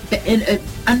it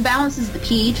unbalances the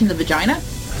pH in the vagina,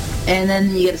 and then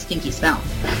you get a stinky smell.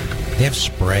 They have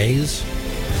sprays?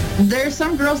 There's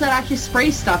some girls that actually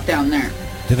spray stuff down there.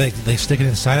 Do they stick it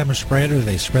inside them or spray it, or do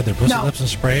they spread their pussy lips and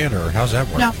spray it, or how's that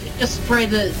work? No, they just spray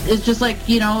it's just like,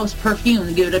 it's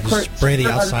perfume. Give it a quick spray the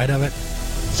outside of it?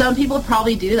 Some people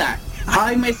probably do that.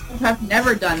 I myself have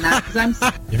never done that because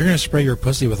If you're going to spray your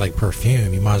pussy with, like,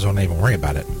 perfume, you might as well not even worry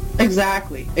about it.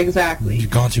 Exactly. You've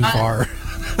gone too far.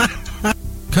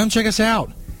 Come check us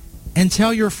out and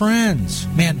tell your friends.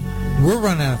 Man, we're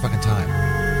running out of fucking time.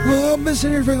 Well, I'm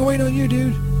sitting here fucking waiting on you,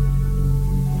 dude.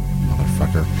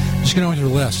 Motherfucker. Just get on with your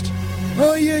list.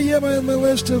 Oh, yeah, my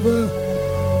list of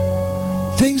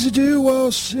things to do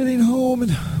while sitting home,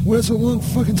 and that's a long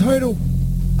fucking title.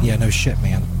 Yeah, no shit,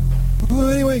 man. Well,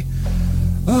 anyway,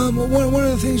 one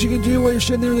of the things you can do while you're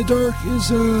sitting there in the dark is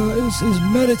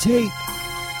meditate.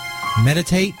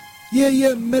 Meditate?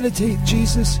 Yeah, meditate,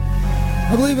 Jesus.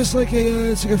 I believe it's like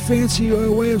a fancy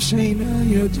way of saying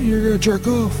you're gonna jerk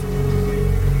off.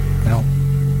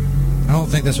 I don't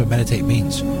think that's what meditate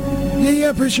means. Yeah,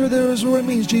 I'm pretty sure that is what it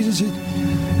means, Jesus.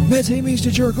 Meditate means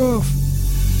to jerk off.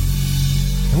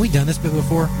 Have we done this bit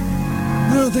before?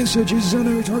 I don't think so, Jesus. I don't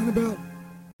know what you're talking about.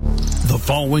 The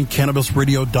following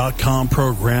CannabisRadio.com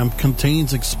program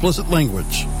contains explicit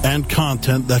language and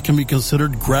content that can be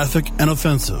considered graphic and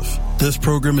offensive. This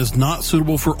program is not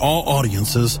suitable for all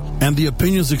audiences, and the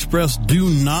opinions expressed do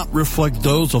not reflect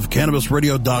those of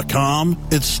CannabisRadio.com,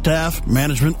 its staff,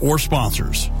 management, or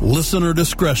sponsors. Listener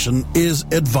discretion is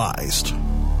advised.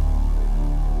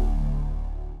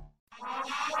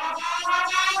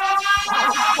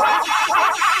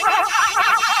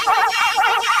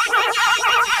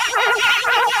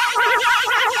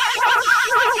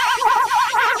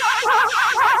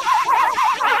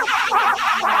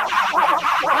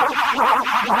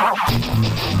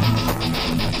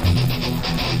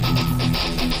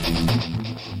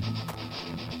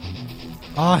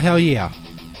 Oh, hell yeah.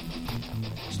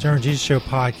 Stoner Jesus Show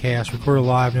podcast, recorded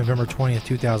live November 20th,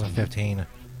 2015.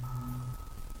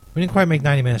 We didn't quite make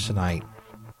 90 minutes tonight.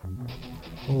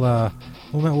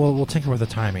 We'll tinker with the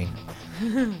timing.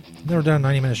 Never done a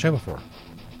 90-minute show before.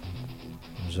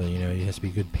 So, it has to be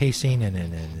good pacing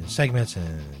and segments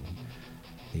and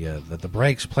the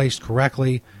breaks placed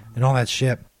correctly and all that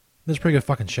shit. This is a pretty good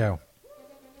fucking show.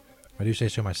 I do say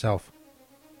so myself.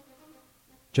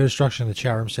 Joe Destruction in the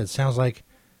chat room said, sounds like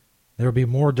there will be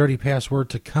more dirty password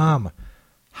to come.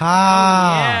 Ha!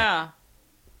 Oh, yeah.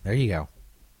 There you go.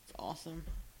 It's awesome.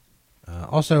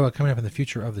 Also, coming up in the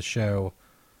future of the show,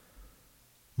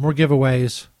 more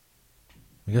giveaways.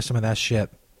 We got some of that shit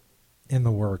in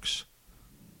the works.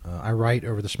 I write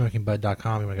over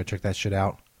thesmokingbud.com. You want to go check that shit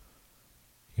out.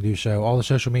 You can do so. All the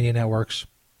social media networks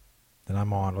that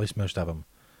I'm on, at least most of them,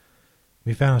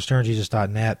 can be found on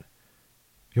stonerjesus.net.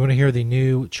 If you want to hear the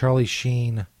new Charlie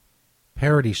Sheen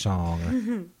parody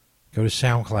song, go to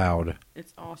SoundCloud.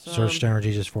 It's awesome. Search Stoner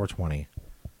Jesus 420.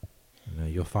 And,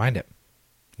 you'll find it.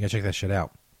 You gotta check that shit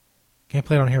out. Can't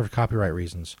play it on here for copyright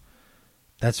reasons.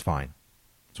 That's fine.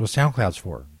 That's what SoundCloud's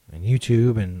for. And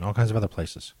YouTube and all kinds of other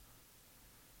places.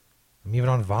 I'm even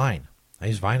on Vine. I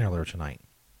used Vine earlier tonight.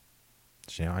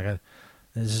 So,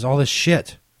 this is all this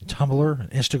shit. Tumblr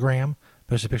and Instagram.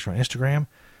 Posted a picture on Instagram.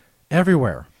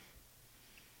 Everywhere.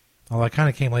 Although I kind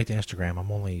of came late to Instagram.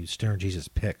 I'm only Stoner Jesus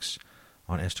Pics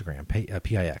on Instagram.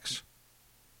 PIX.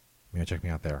 You gotta check me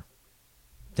out there.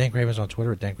 Dank Raven's on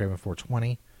Twitter at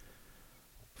DankRaven420.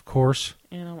 Of course.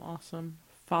 And I'm awesome.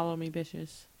 Follow me,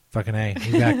 bitches. Fucking A.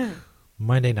 We'll be back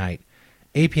Monday night,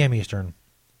 8 p.m. Eastern.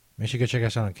 Make sure you go check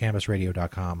us out on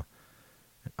CannabisRadio.com,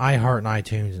 and iHeart and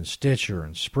iTunes and Stitcher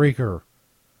and Spreaker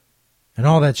and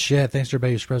all that shit. Thanks to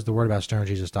everybody who spreads the word about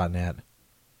StonerJesus.net.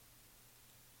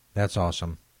 That's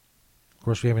awesome. Of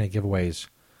course, we have any giveaways.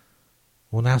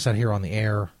 We'll announce that here on the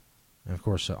air, and of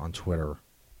course on Twitter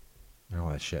and all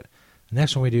that shit. The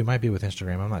next one we do might be with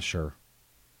Instagram. I'm not sure.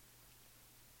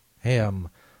 Hey,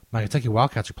 my Kentucky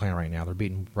Wildcats are playing right now. They're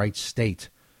beating Wright State,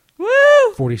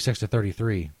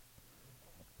 46-33, in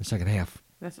the second half.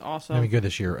 That's awesome. They're going to be good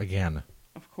this year again.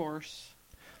 Of course.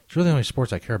 It's really the only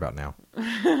sports I care about now.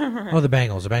 Right. Oh, the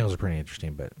Bengals. The Bengals are pretty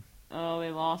interesting, but... Oh,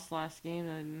 they lost last game,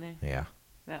 didn't they? Yeah.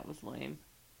 That was lame.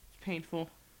 It's painful.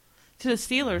 To the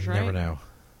Steelers, right? Never know.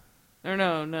 Or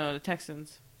no, the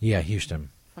Texans. Yeah, Houston.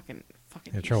 Fucking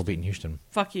They had trouble beating Houston.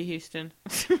 Fuck you, Houston.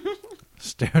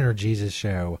 Stoner Jesus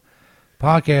Show.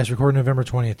 Podcast recorded November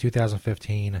 20th,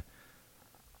 2015.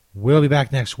 We'll be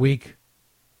back next week.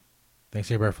 Thanks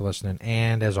everybody for listening.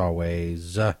 And as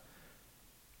always,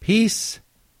 peace,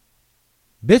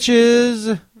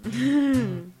 bitches.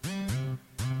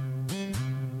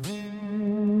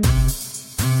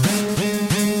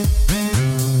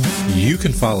 You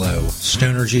can follow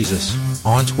Stoner Jesus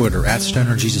on Twitter at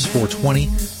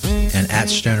StonerJesus420 and at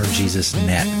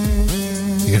StonerJesusNet.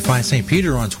 You can find St.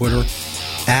 Peter on Twitter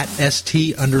at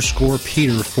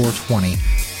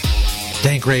 @ST_Peter420.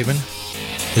 Dank Raven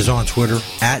is on Twitter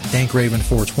at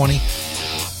DankRaven420.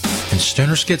 And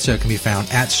Stoner Schizo can be found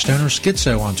at Stoner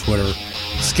Schizo on Twitter.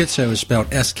 Schizo is spelled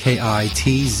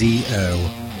SKITZO.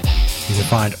 You can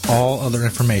find all other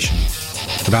information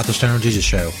about the Stoner Jesus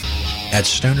Show at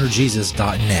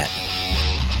StonerJesus.net.